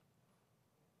believe,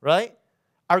 right,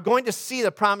 are going to see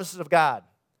the promises of God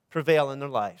prevail in their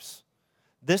lives.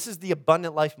 This is the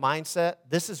abundant life mindset.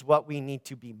 This is what we need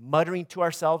to be muttering to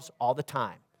ourselves all the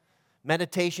time.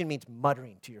 Meditation means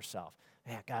muttering to yourself.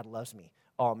 Man, God loves me.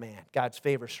 Oh, man, God's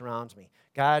favor surrounds me.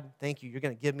 God, thank you. You're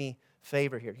going to give me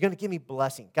favor here. You're going to give me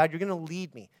blessing. God, you're going to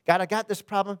lead me. God, I got this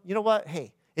problem. You know what?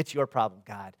 Hey, it's your problem,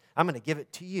 God. I'm going to give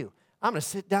it to you. I'm going to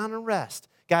sit down and rest.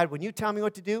 God, when you tell me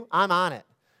what to do, I'm on it.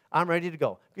 I'm ready to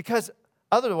go. Because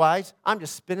otherwise, I'm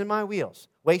just spinning my wheels,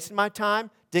 wasting my time,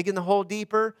 digging the hole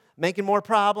deeper, making more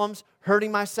problems,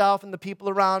 hurting myself and the people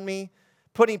around me,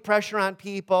 putting pressure on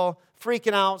people,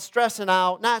 freaking out, stressing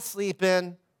out, not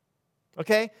sleeping.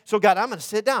 Okay? So God, I'm going to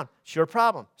sit down. It's your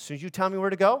problem. As soon as you tell me where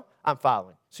to go, I'm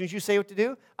following. As soon as you say what to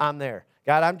do, I'm there.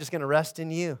 God, I'm just going to rest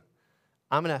in you.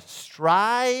 I'm going to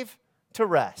strive to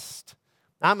rest.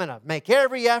 I'm going to make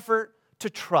every effort to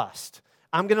trust.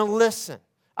 I'm going to listen.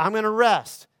 I'm going to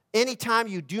rest. Anytime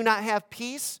you do not have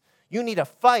peace, you need to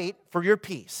fight for your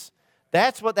peace.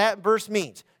 That's what that verse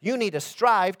means. You need to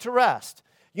strive to rest.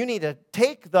 You need to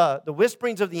take the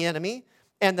whisperings of the enemy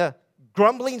and the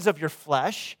grumblings of your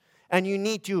flesh, and you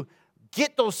need to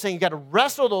get those things. You got to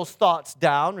wrestle those thoughts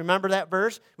down. Remember that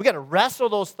verse? We got to wrestle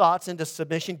those thoughts into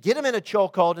submission, get them in a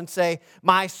chokehold, and say,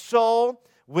 my soul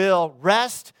will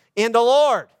rest in the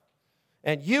Lord,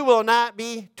 and you will not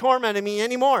be tormenting me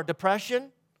anymore.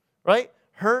 Depression, right?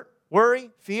 Hurt, worry,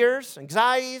 fears,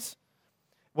 anxieties,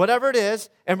 whatever it is,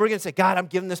 and we're going to say, God, I'm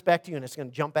giving this back to you, and it's going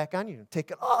to jump back on you.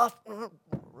 Take it off,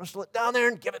 wrestle it down there,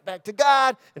 and give it back to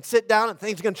God, and sit down, and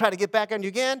things are going to try to get back on you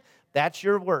again. That's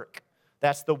your work.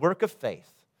 That's the work of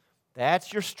faith.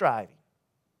 That's your striving.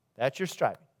 That's your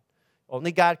striving.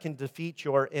 Only God can defeat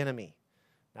your enemy,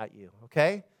 not you,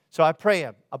 okay? So I pray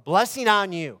a blessing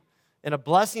on you and a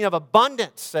blessing of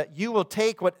abundance that you will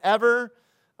take whatever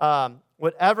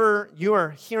you are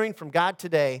hearing from God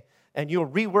today, and you'll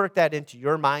rework that into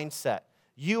your mindset.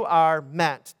 You are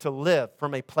meant to live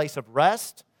from a place of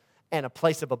rest and a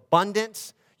place of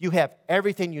abundance. You have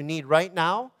everything you need right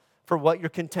now for what you're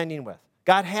contending with.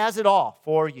 God has it all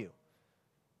for you.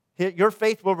 Your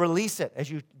faith will release it as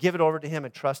you give it over to Him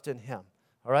and trust in Him.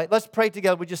 All right, let's pray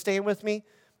together. Would you stand with me?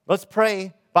 Let's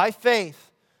pray by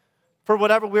faith for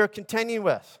whatever we're contending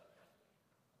with.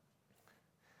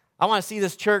 I want to see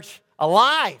this church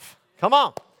alive. Come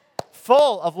on.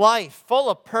 Full of life, full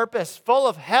of purpose, full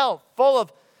of health, full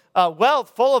of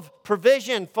wealth, full of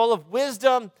provision, full of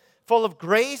wisdom, full of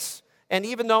grace. And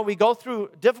even though we go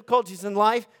through difficulties in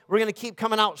life, we're going to keep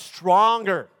coming out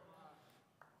stronger.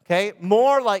 Okay?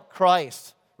 More like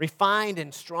Christ, refined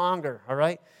and stronger, all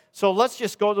right? So let's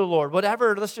just go to the Lord.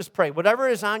 Let's just pray. Whatever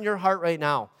is on your heart right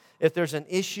now, if there's an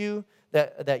issue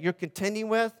that you're contending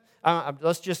with,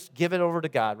 let's just give it over to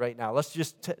God right now. Let's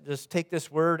just take this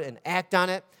word and act on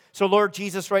it. So, Lord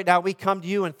Jesus, right now we come to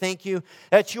you and thank you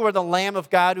that you are the Lamb of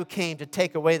God who came to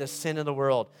take away the sin of the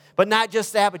world. But not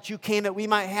just that, but you came that we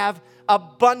might have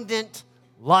abundant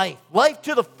life, life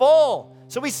to the full.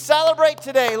 So we celebrate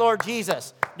today, Lord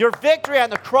Jesus, your victory on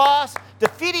the cross,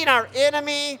 defeating our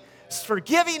enemy,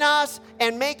 forgiving us,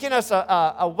 and making us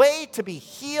a way to be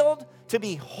healed, to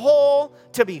be whole,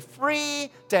 to be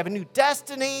free, to have a new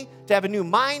destiny, to have a new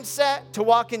mindset, to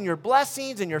walk in your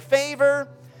blessings and your favor.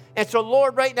 And so,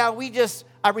 Lord, right now we just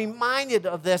are reminded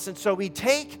of this. And so we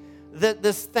take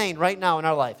this thing right now in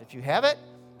our life. If you have it,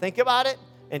 think about it,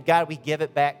 and God, we give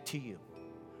it back to you.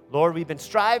 Lord, we've been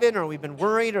striving, or we've been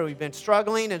worried, or we've been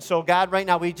struggling, and so God, right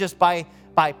now, we just by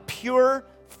pure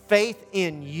faith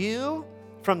in you,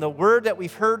 from the word that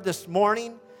we've heard this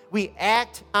morning, we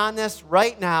act on this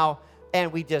right now,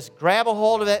 and we just grab a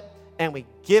hold of it, and we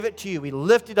give it to you. We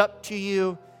lift it up to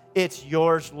you. It's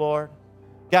yours, Lord.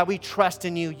 God, we trust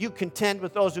in you. You contend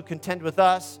with those who contend with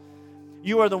us.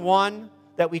 You are the one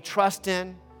that we trust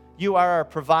in. You are our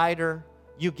provider.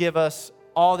 You give us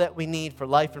all that we need for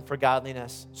life and for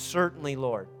godliness. Certainly,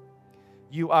 Lord,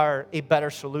 you are a better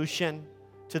solution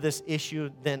to this issue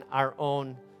than our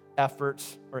own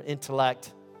efforts or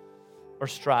intellect or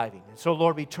striving. And so,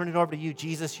 Lord, we turn it over to you.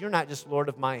 Jesus, you're not just Lord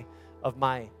of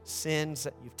my sins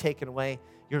that you've taken away.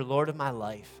 You're Lord of my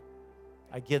life.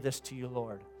 I give this to you,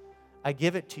 Lord. I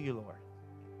give it to you, Lord.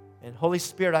 And Holy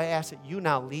Spirit, I ask that you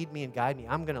now lead me and guide me.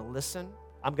 I'm going to listen.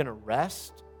 I'm going to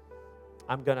rest.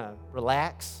 I'm going to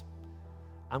relax.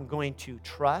 I'm going to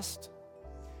trust.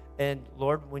 And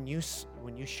Lord, when you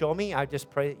show me, I just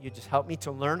pray that you just help me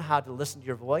to learn how to listen to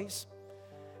your voice.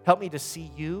 Help me to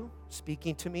see you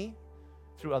speaking to me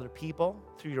through other people,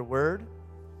 through your word.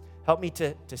 Help me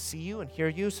to see you and hear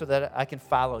you so that I can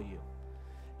follow you.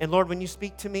 And Lord, when you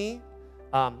speak to me,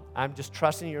 I'm just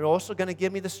trusting you're also going to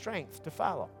give me the strength to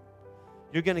follow.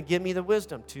 You're going to give me the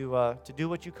wisdom to do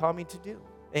what you call me to do.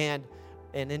 And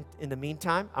in the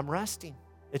meantime, I'm resting.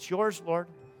 It's yours, Lord.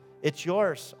 It's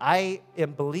yours. I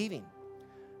am believing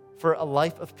for a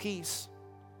life of peace.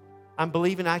 I'm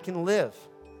believing I can live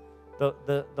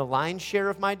the lion's share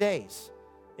of my days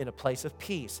in a place of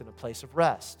peace, in a place of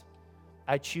rest.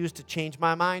 I choose to change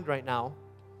my mind right now.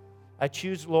 I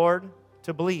choose, Lord,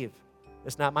 to believe.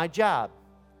 It's not my job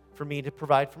for me to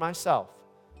provide for myself,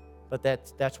 but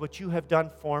that's what you have done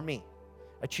for me.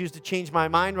 I choose to change my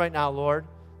mind right now, Lord,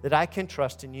 that I can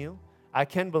trust in you. I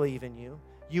can believe in you.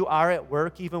 You are at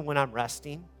work even when I'm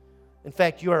resting. In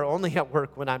fact, you are only at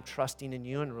work when I'm trusting in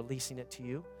you and releasing it to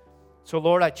you. So,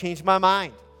 Lord, I change my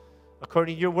mind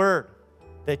according to your word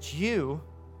that you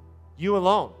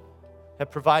alone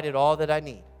have provided all that I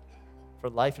need for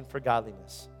life and for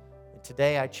godliness. And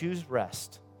today I choose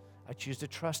rest. I choose to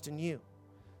trust in you.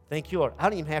 Thank you, Lord. I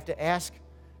don't even have to ask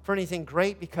for anything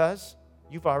great because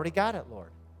you've already got it, Lord.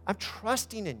 I'm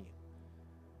trusting in you.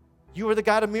 You are the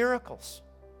God of miracles.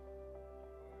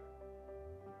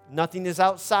 Nothing is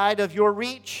outside of your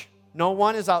reach. No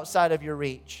one is outside of your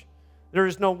reach. There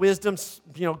is no wisdom,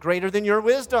 greater than your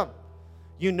wisdom.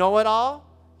 You know it all.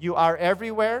 You are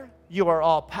everywhere. You are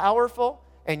all powerful,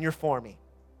 and you're for me.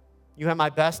 You have my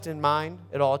best in mind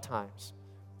at all times.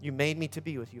 You made me to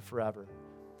be with you forever.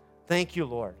 Thank you,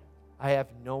 Lord. I have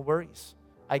no worries.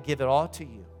 I give it all to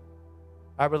you.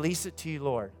 I release it to you,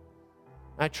 Lord.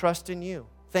 I trust in you.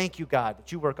 Thank you, God,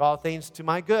 that you work all things to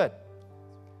my good.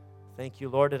 Thank you,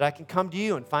 Lord, that I can come to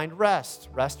you and find rest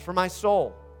for my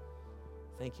soul.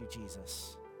 Thank you,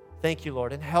 Jesus. Thank you,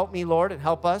 Lord. And help me, Lord, and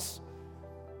help us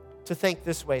to think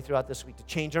this way throughout this week, to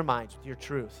change our minds with your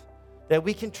truth, that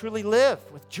we can truly live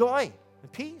with joy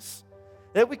and peace,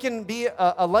 that we can be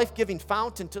a life-giving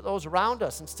fountain to those around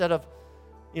us instead of,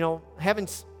 having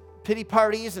pity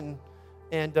parties and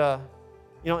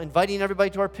inviting everybody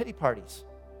to our pity parties.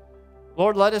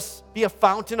 Lord, let us be a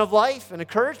fountain of life and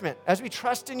encouragement as we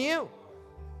trust in you.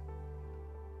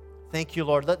 Thank you,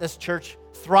 Lord. Let this church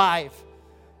thrive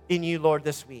in you, Lord,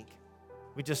 this week.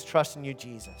 We just trust in you,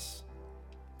 Jesus.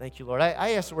 Thank you, Lord.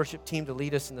 I asked the worship team to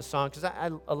lead us in the song because I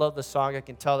love the song. I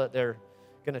can tell that they're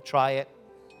going to try it.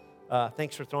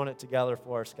 Thanks for throwing it together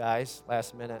for us, guys,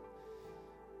 last minute.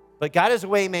 But God is a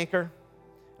way maker.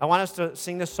 I want us to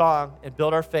sing this song and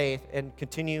build our faith and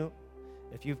continue.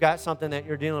 If you've got something that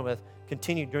you're dealing with,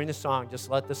 continue during the song.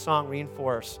 Just let the song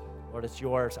reinforce, Lord, it's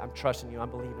yours. I'm trusting you. I'm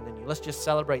believing in you. Let's just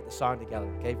celebrate the song together,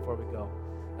 okay, before we go.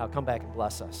 Now come back and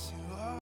bless us.